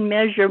to weigh and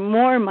measure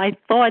more my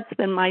thoughts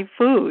than my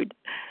food.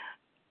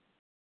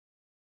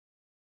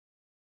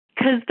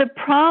 Because the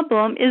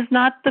problem is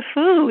not the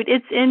food,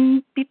 it's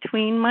in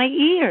between my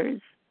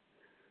ears.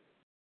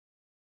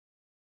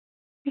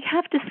 We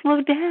have to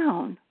slow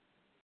down.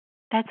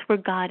 That's where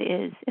God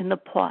is, in the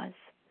pause.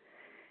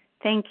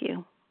 Thank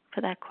you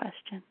for that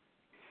question.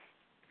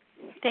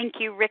 Thank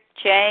you, Rick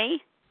J.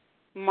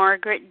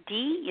 Margaret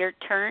D., your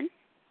turn.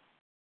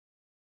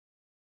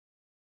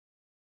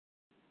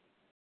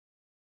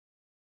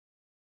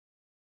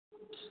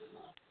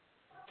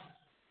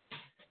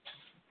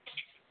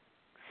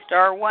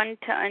 Star 1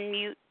 to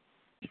unmute,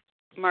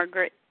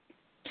 Margaret.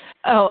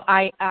 Oh,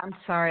 I'm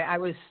sorry.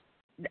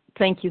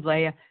 Thank you,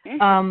 Leah.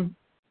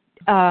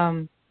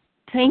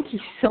 Thank you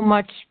so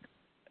much,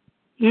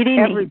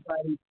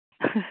 everybody.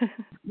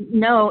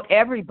 No,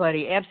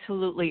 everybody,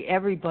 absolutely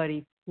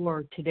everybody,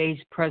 for today's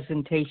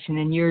presentation,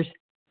 and yours,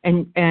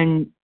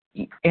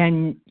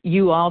 and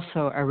you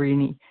also,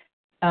 Eirini.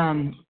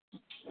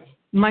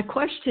 My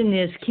question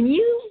is, can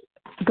you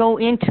go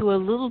into a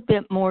little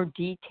bit more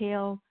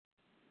detail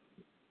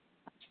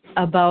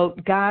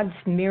about God's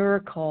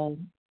miracle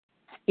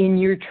in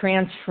your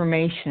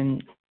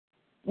transformation?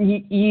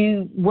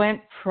 You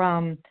went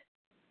from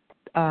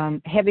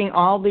having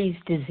all these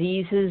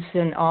diseases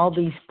and all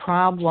these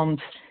problems.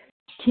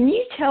 Can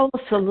you tell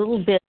us a little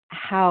bit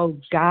how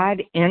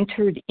God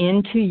entered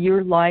into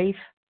your life?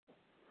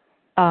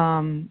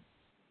 I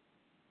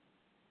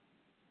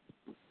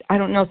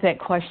don't know if that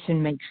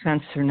question makes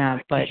sense or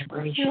not, but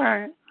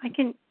sure, I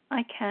can.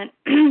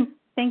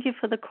 Thank you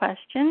for the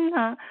question.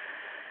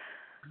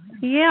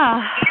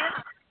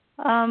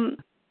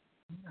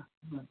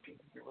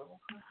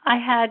 I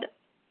had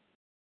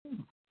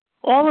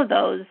all of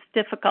those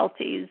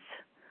difficulties,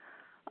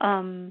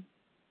 and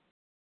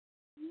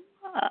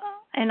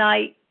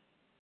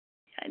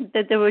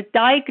they were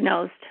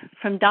diagnosed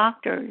from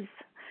doctors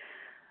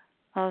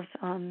of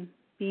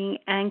being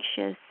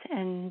anxious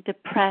and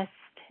depressed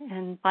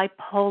and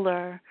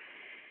bipolar,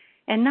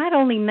 and not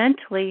only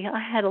mentally, I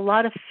had a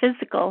lot of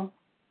physical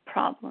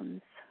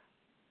problems.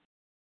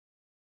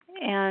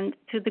 And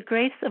through the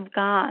grace of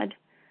God,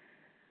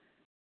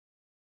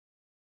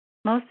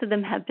 most of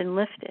them have been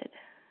lifted.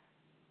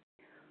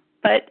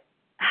 But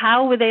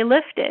how were they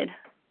lifted?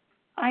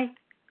 I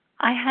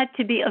had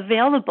to be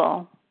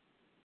available.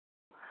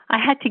 I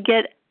had to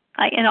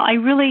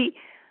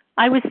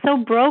I was so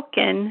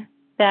broken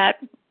that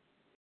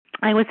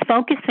I was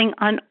focusing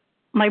on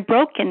my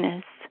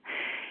brokenness.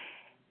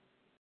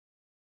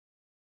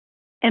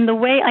 And the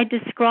way I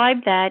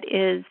describe that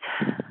is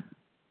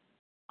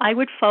I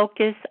would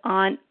focus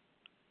on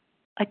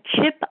a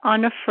chip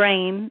on a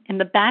frame, in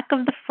the back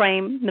of the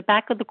frame, in the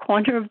back of the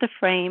corner of the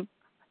frame.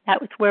 That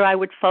was where I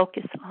would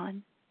focus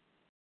on.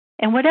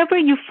 And whatever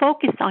you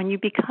focus on, you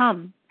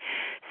become.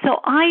 So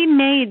I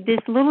made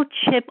this little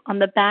chip on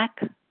the back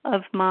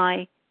of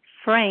my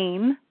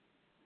frame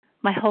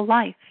my whole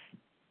life.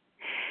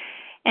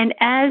 And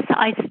as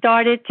I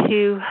started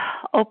to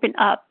open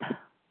up,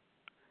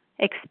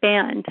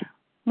 expand,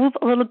 move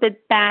a little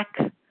bit back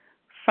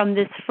from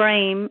this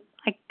frame,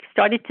 I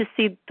started to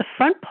see the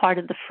front part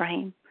of the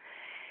frame.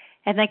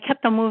 And I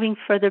kept on moving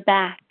further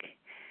back.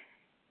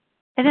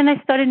 And then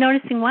I started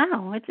noticing,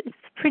 wow, it's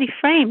a pretty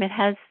frame. It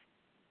has,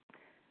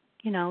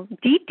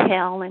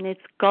 detail, and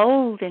it's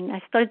gold. And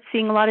I started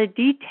seeing a lot of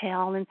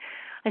detail. And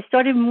I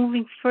started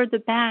moving further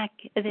back.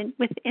 And then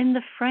within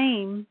the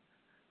frame,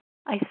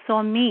 I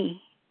saw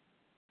me.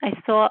 I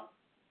saw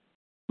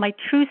my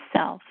true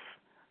self.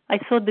 I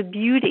saw the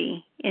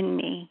beauty in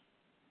me.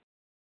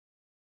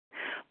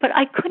 But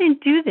I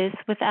couldn't do this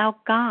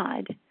without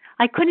God.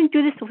 I couldn't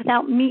do this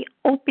without me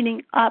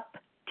opening up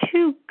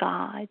to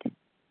God.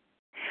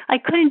 I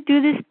couldn't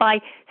do this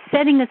by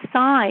setting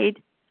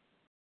aside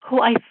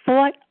who I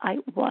thought I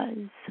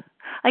was.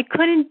 I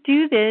couldn't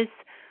do this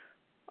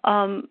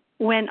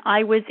when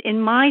I was in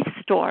my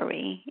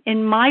story,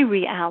 in my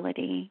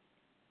reality.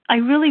 I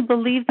really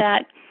believe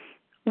that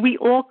we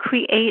all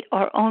create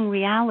our own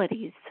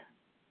realities.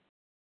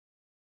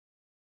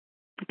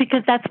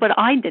 Because that's what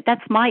I did.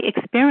 That's my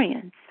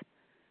experience.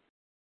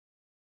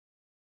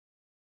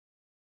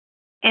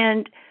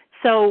 And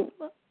so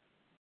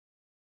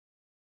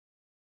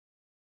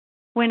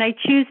when I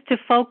choose to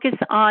focus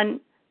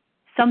on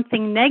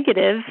something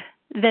negative,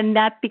 then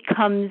that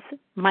becomes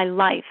my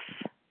life.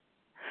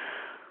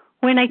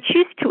 When I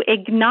choose to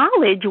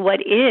acknowledge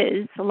what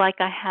is, like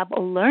I have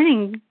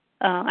learning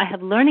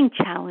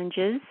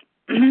challenges,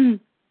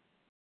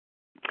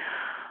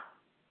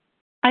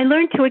 I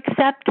learn to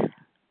accept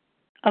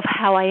of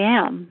how I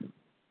am.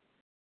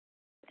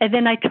 And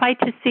then I try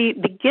to see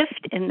the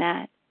gift in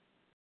that.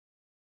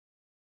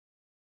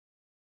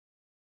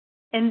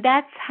 And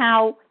that's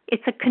how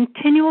it's a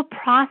continual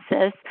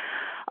process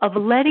of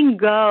letting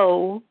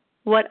go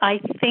what I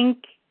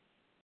think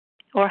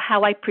or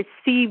how I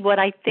perceive what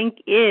I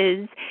think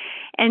is,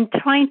 and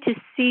trying to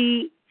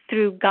see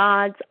through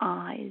God's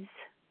eyes.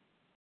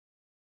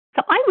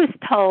 So I was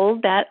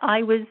told that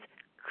I was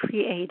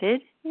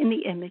created in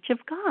the image of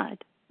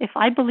God. If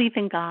I believe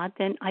in God,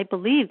 then I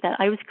believe that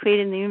I was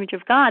created in the image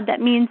of God.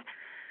 That means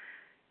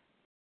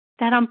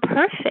that I'm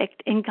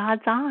perfect in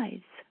God's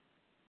eyes.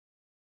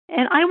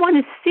 And I want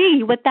to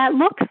see what that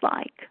looks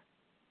like.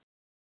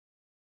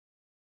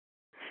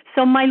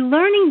 So my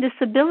learning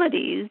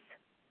disabilities,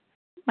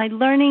 my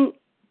learning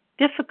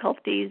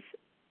difficulties,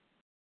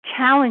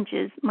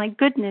 challenges, my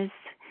goodness,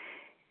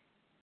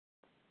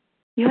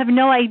 you have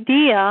no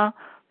idea,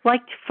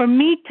 like for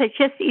me to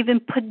just even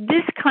put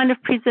this kind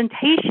of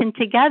presentation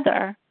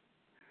together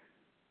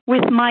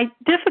with my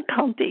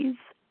difficulties,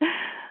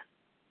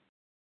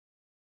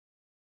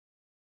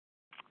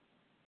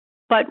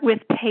 but with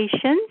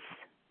patience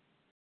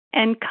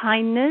and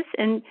kindness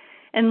and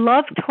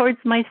love towards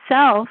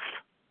myself,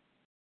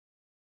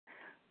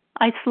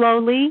 I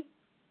slowly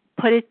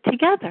put it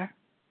together.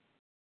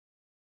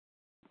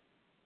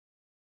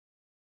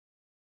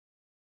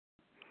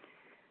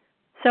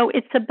 So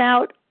it's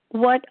about,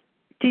 what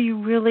do you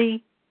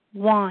really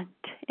want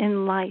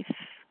in life?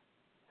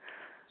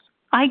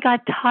 I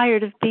got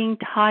tired of being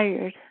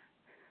tired,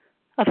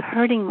 of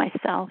hurting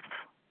myself.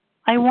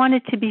 I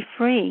wanted to be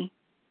free.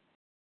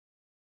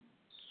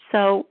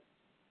 So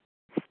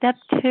step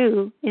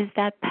 2 is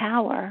that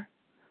power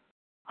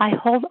I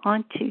hold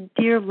on to,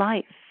 dear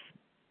life.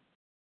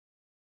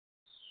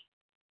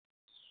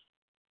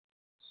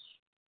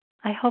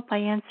 I hope I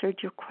answered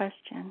your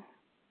question.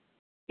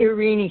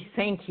 Eirini,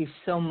 thank you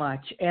so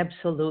much.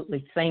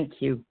 Absolutely,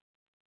 thank you.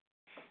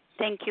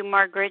 Thank you,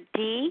 Margaret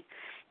D.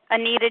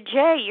 Anita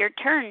J., your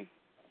turn.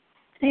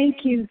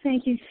 Thank you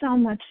so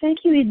much. Thank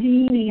you,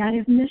 Eirini. I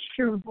have missed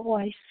your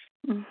voice.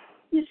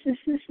 This is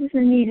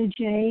Anita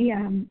J.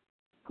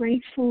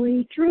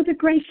 Gratefully, through the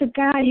grace of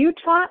God, you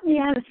taught me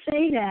how to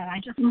say that. I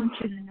just want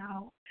you to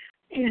know.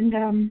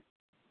 And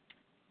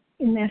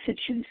in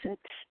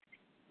Massachusetts.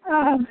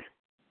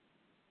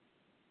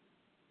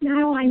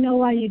 Now I know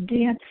why you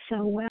dance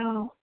so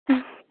well.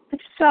 I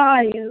saw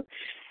you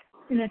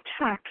in a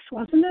tux,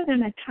 wasn't it?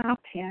 In a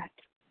top hat.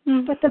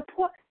 But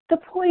the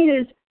point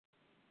is,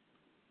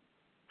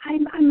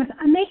 I'm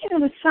making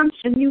an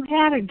assumption you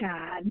had a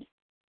God,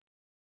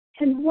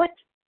 and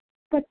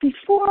but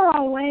before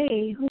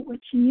OA,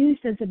 which you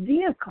used as a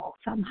vehicle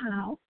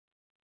somehow,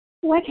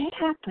 what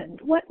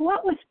happened? What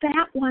was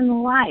that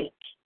one like?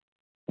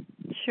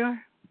 Sure.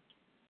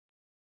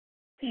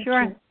 Thank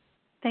Sure. you.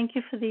 Thank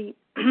you for the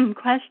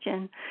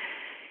question.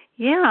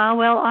 Yeah,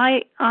 well,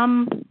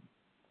 I'm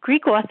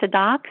Greek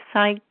Orthodox.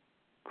 I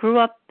grew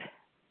up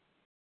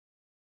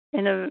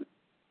in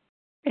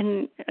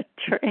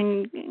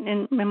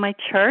my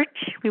church.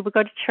 We would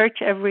go to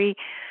church every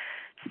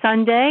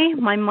Sunday.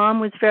 My mom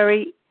was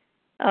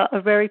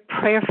a very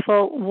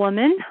prayerful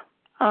woman,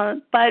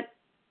 but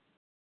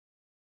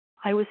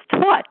I was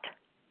taught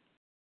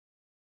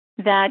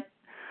that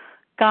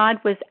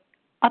God was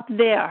up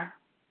there.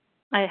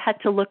 I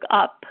had to look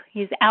up.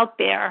 He's out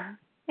there,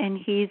 and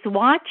he's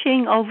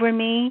watching over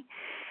me,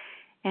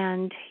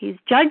 and he's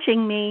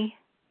judging me,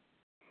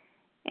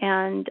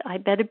 and I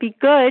better be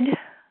good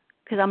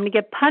because I'm going to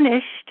get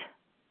punished.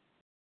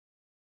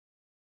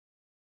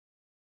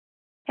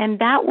 And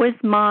that was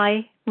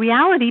my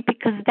reality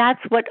because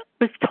that's what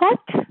was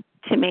taught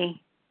to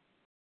me.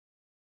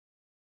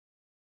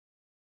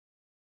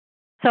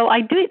 So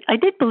I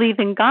did believe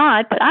in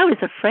God, but I was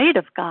afraid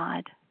of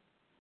God.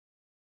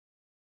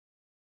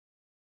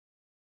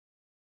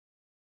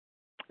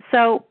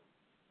 So,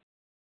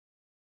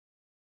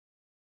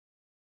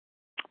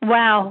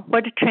 wow,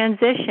 what a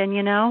transition,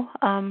 you know.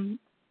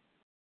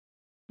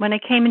 When I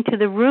came into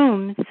the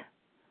rooms,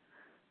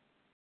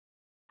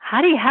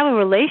 how do you have a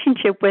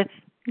relationship with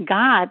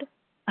God?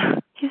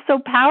 He's so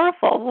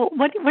powerful.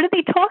 What are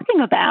they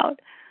talking about?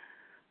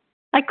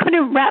 I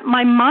couldn't wrap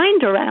my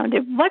mind around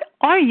it. What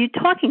are you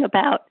talking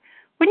about?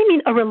 What do you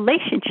mean a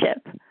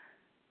relationship?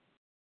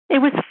 It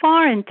was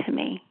foreign to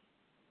me.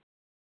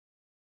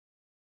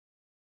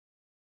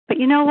 But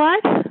you know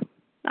what?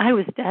 I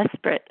was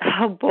desperate.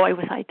 Oh boy,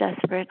 was I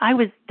desperate. I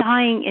was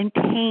dying in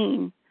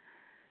pain.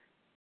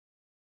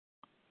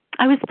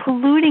 I was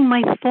polluting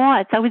my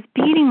thoughts. I was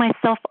beating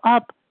myself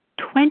up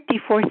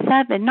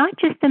 24/7, not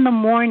just in the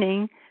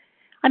morning.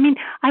 I mean,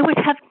 I would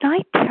have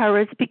night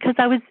terrors because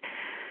I was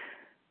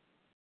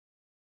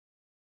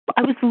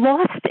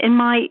lost in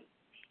my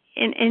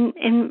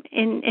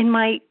in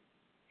my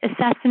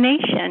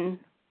assassination.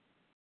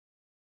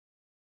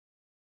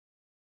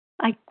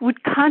 I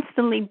would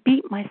constantly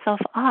beat myself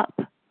up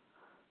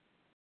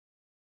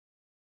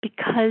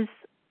because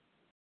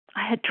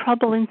I had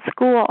trouble in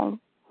school.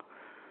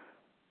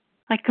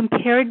 I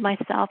compared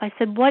myself. I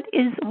said,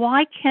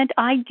 why can't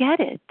I get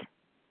it?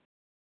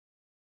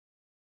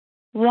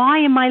 why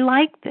am I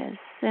like this?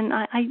 And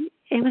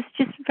it was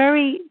just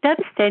very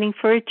devastating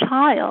for a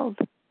child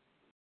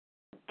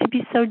to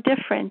be so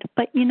different.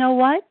 But you know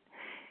what?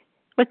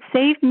 What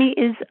saved me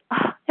is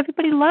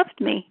everybody loved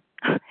me.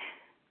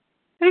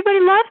 Everybody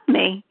loved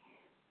me.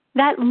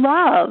 That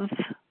love,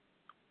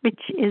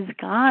 which is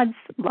God's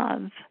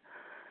love,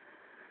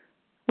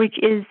 which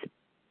is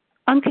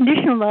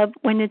unconditional love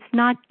when it's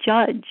not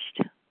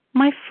judged.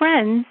 My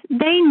friends,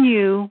 they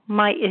knew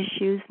my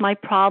issues, my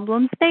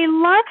problems. They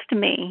loved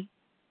me.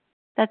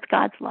 That's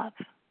God's love.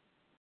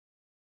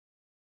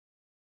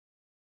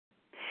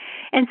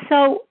 And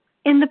so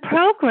in the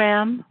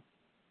program,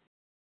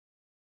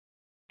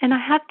 and I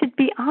have to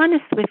be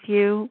honest with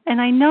you, and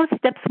I know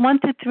steps 1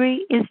 to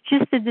 3 is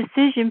just a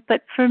decision,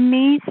 but for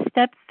me,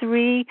 step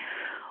 3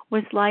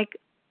 was like,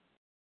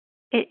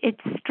 it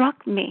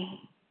struck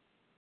me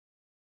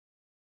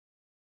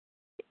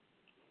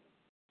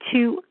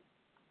to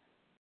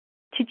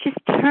just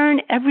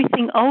turn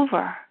everything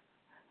over.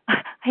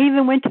 I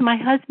even went to my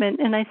husband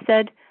and I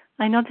said,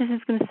 I know this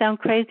is going to sound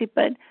crazy,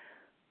 but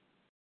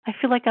I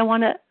feel like I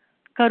want to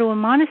go to a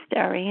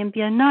monastery and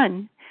be a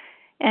nun.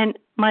 And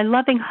my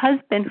loving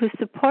husband who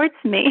supports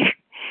me,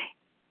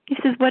 he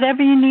says,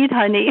 whatever you need,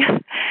 honey.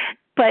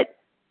 But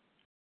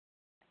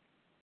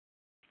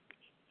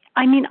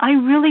I mean, I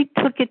really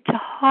took it to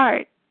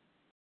heart.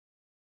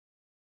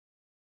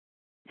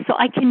 So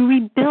I can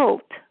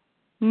rebuild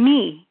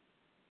me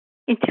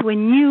into a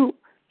new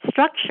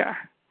structure,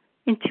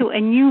 into a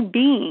new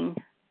being.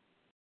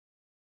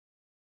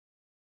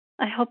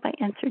 I hope I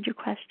answered your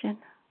question.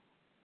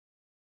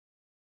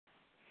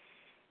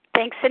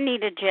 Thanks,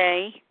 Anita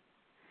J.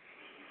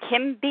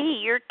 Kim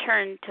B., your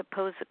turn to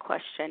pose a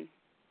question.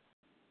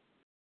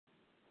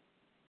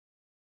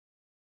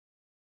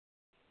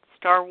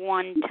 Star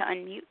 1 to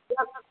unmute.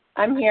 Yep,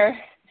 I'm here.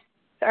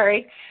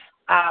 Sorry.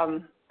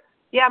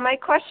 My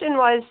question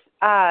was,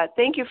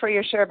 thank you for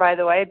your share, by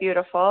the way,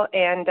 beautiful.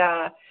 And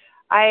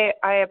I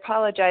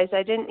apologize,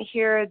 I didn't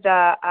hear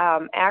the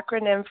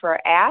acronym for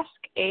ASK,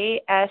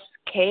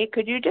 A-S-K.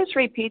 Could you just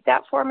repeat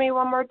that for me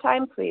one more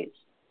time, please?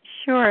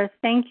 Sure.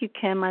 Thank you,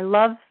 Kim. I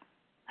love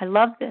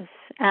this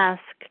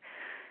ask.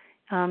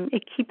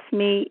 It keeps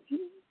me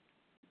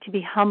to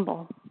be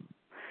humble.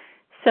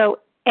 So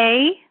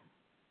A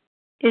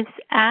is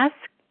ask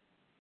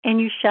and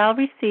you shall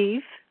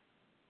receive.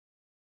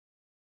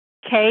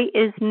 K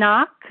is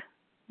knock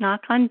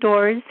on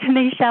doors and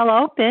they shall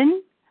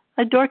open.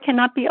 A door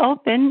cannot be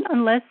opened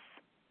unless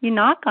you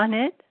knock on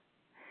it.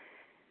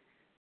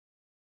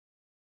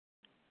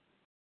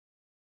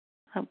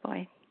 Oh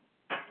boy.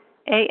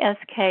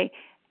 A-S-K.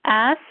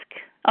 Ask.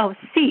 Oh,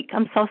 seek.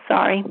 I'm so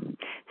sorry.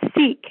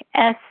 Seek.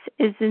 S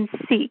is in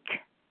seek.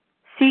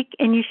 Seek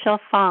and you shall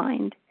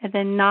find. And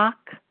then knock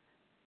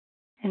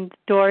and the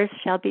doors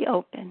shall be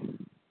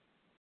open.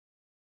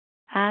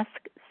 Ask,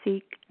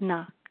 seek,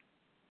 knock.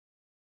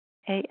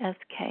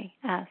 A-S-K.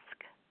 Ask.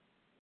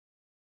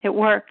 It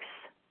works.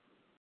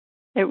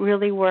 It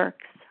really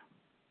works.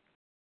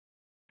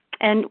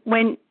 And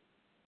when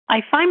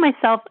I find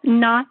myself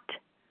not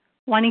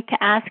wanting to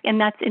ask, and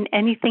that's in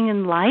anything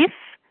in life,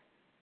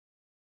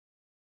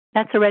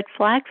 that's a red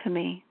flag for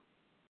me.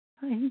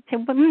 I say,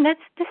 well,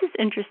 this is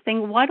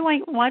interesting. Why do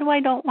I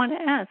don't want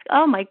to ask?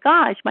 Oh my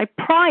gosh, my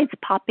pride's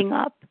popping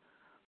up.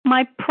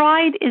 My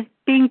pride is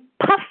being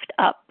puffed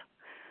up.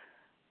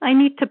 I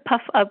need to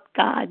puff up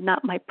God,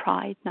 not my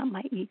pride, not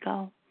my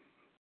ego.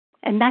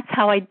 And that's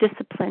how I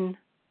discipline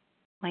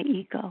my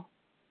ego.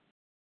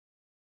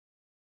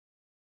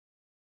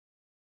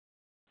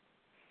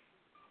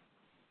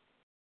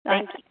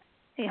 Thank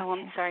you. Oh,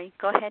 I'm sorry.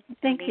 Go ahead.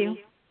 Thank you.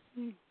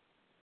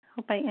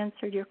 Hope I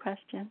answered your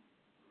question.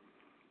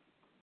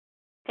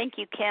 Thank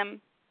you,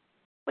 Kim.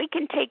 We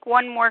can take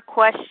one more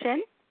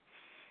question.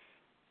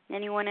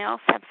 Anyone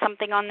else have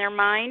something on their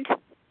mind?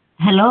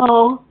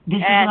 Hello, this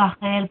is Rachel.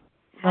 Hi,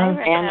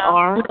 Rachel. And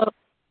R.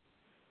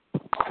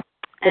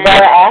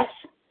 And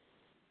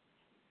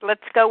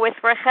let's go with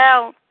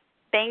Rachel.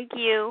 Thank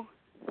you.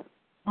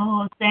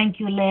 Oh, thank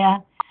you,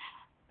 Leah.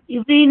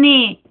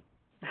 Eirini,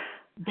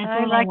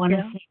 that's all I want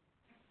to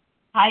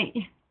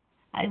say.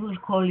 I will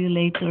call you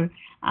later.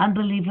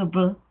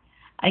 Unbelievable.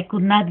 I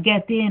could not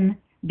get in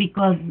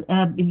because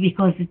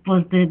it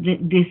was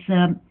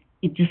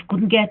it just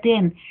couldn't get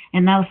in.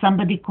 And now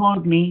somebody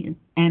called me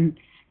and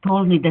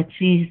told me that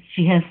she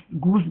has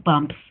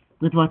goosebumps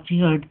with what she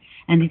heard.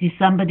 And it is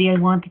somebody I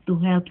wanted to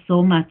help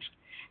so much.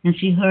 And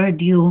she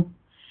heard you.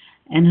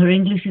 And her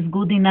English is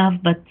good enough,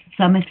 but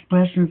some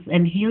expressions.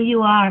 And here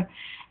you are.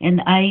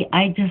 And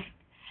I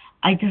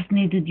just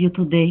needed you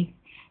today.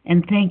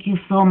 And thank you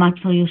so much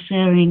for your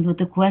sharing with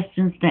the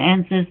questions, the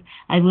answers.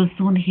 I will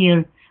soon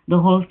hear the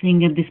whole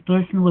thing, and this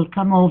person will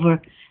come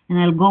over, and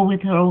I'll go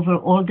with her over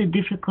all the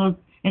difficult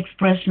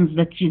expressions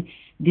that she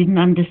didn't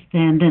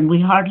understand. And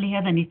we hardly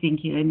have anything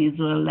here in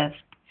Israel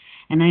left.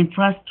 And I'm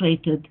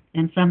frustrated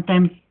and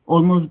sometimes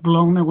almost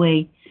blown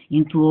away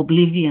into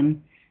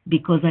oblivion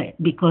because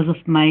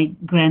of my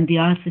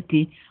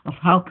grandiosity of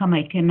how come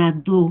I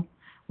cannot do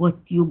what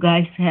you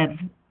guys have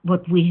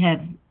what we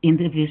have in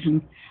the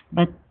vision,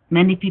 but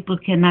many people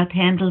cannot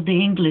handle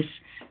the English.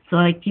 So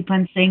I keep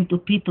on saying to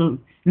people,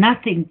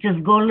 nothing,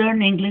 just go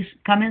learn English,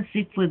 come and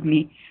sit with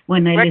me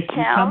when I Raquel,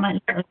 listen. Come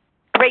and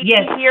great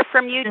yes. to hear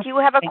from you. Do you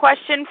have a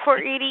question for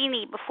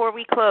Eirini before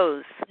we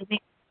close?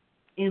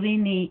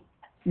 Eirini,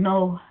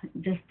 no,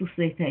 just to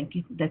say thank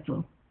you, that's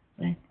all.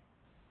 Right?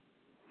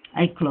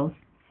 I close.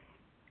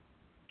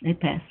 I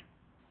pass.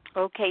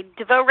 Okay,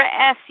 Devora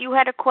S., you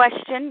had a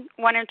question.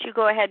 Why don't you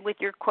go ahead with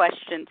your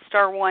question?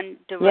 Star 1,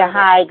 Devora. Yeah,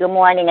 hi, good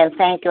morning, and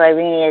thank you,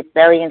 Eirini. It's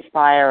very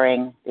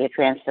inspiring, the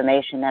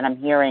transformation that I'm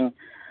hearing.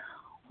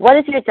 What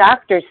does your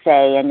doctor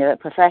say and your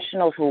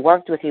professionals who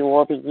worked with you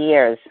all the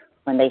years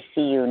when they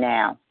see you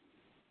now?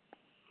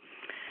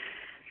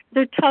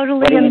 They're totally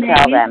what do you amazed.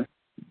 Tell them?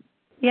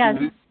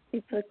 Yes,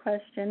 it's a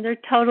question. They're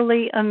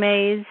totally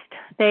amazed.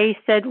 They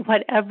said,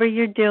 whatever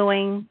you're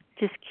doing,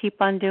 just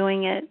keep on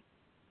doing it.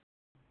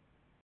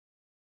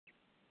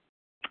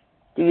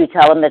 Do you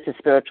tell them that's a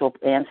spiritual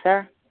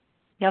answer?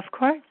 Yeah, of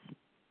course.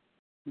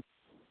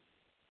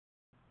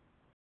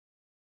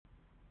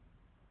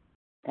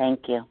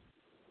 Thank you.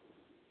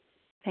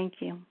 Thank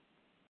you.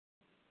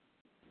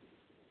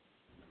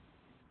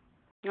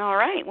 All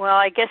right. Well,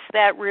 I guess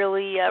that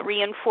really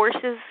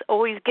reinforces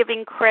always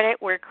giving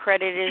credit where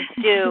credit is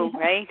due,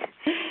 right?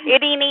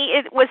 Eirini,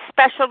 it was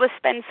special to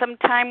spend some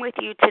time with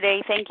you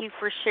today. Thank you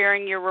for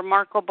sharing your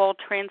remarkable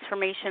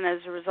transformation as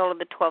a result of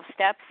the 12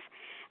 steps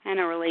and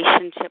a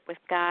relationship with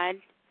God.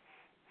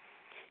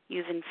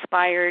 You've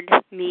inspired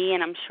me,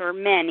 and I'm sure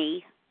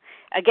many.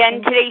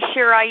 Again, today's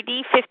share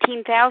ID,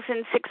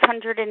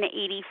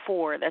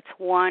 15,684. That's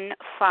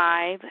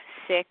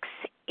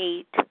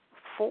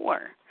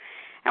 15684.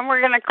 And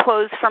we're going to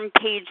close from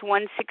page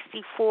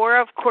 164.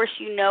 Of course,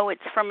 you know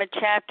it's from a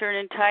chapter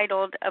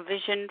entitled A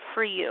Vision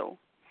for You.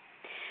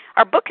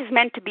 Our book is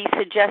meant to be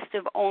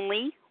suggestive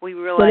only. We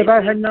realize what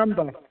about her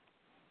number?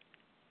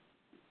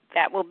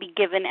 That will be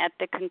given at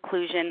the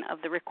conclusion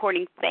of the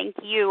recording. Thank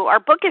you. Our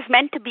book is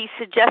meant to be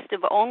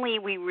suggestive only.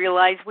 We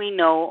realize we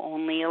know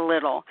only a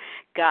little.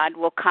 God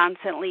will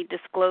constantly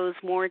disclose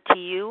more to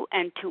you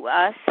and to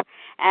us.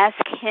 Ask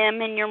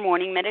Him in your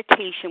morning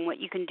meditation what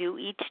you can do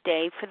each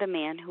day for the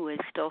man who is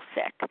still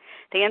sick.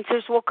 The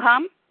answers will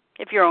come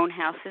if your own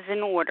house is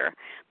in order.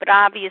 But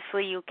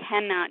obviously you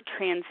cannot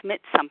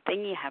transmit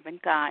something you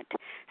haven't got.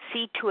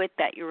 See to it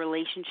that your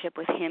relationship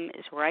with Him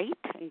is right,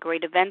 and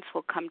great events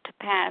will come to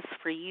pass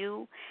for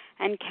you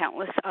and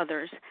countless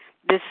others.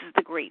 This is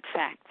the great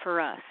fact for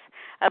us.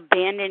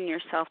 Abandon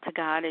yourself to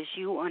God as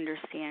you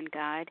understand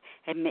God.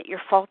 Admit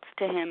your faults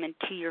to Him and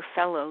to your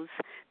fellows.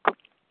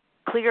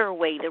 Clear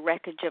away the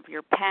wreckage of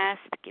your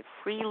past. Give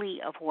freely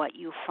of what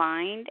you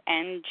find,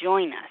 and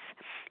join us.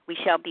 We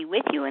shall be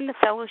with you in the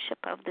fellowship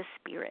of the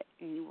Spirit,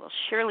 and you will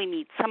surely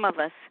meet some of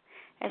us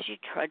as you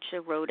trudge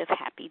the road of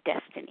happy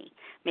destiny.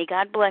 May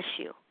God bless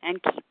you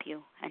and keep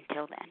you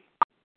until then.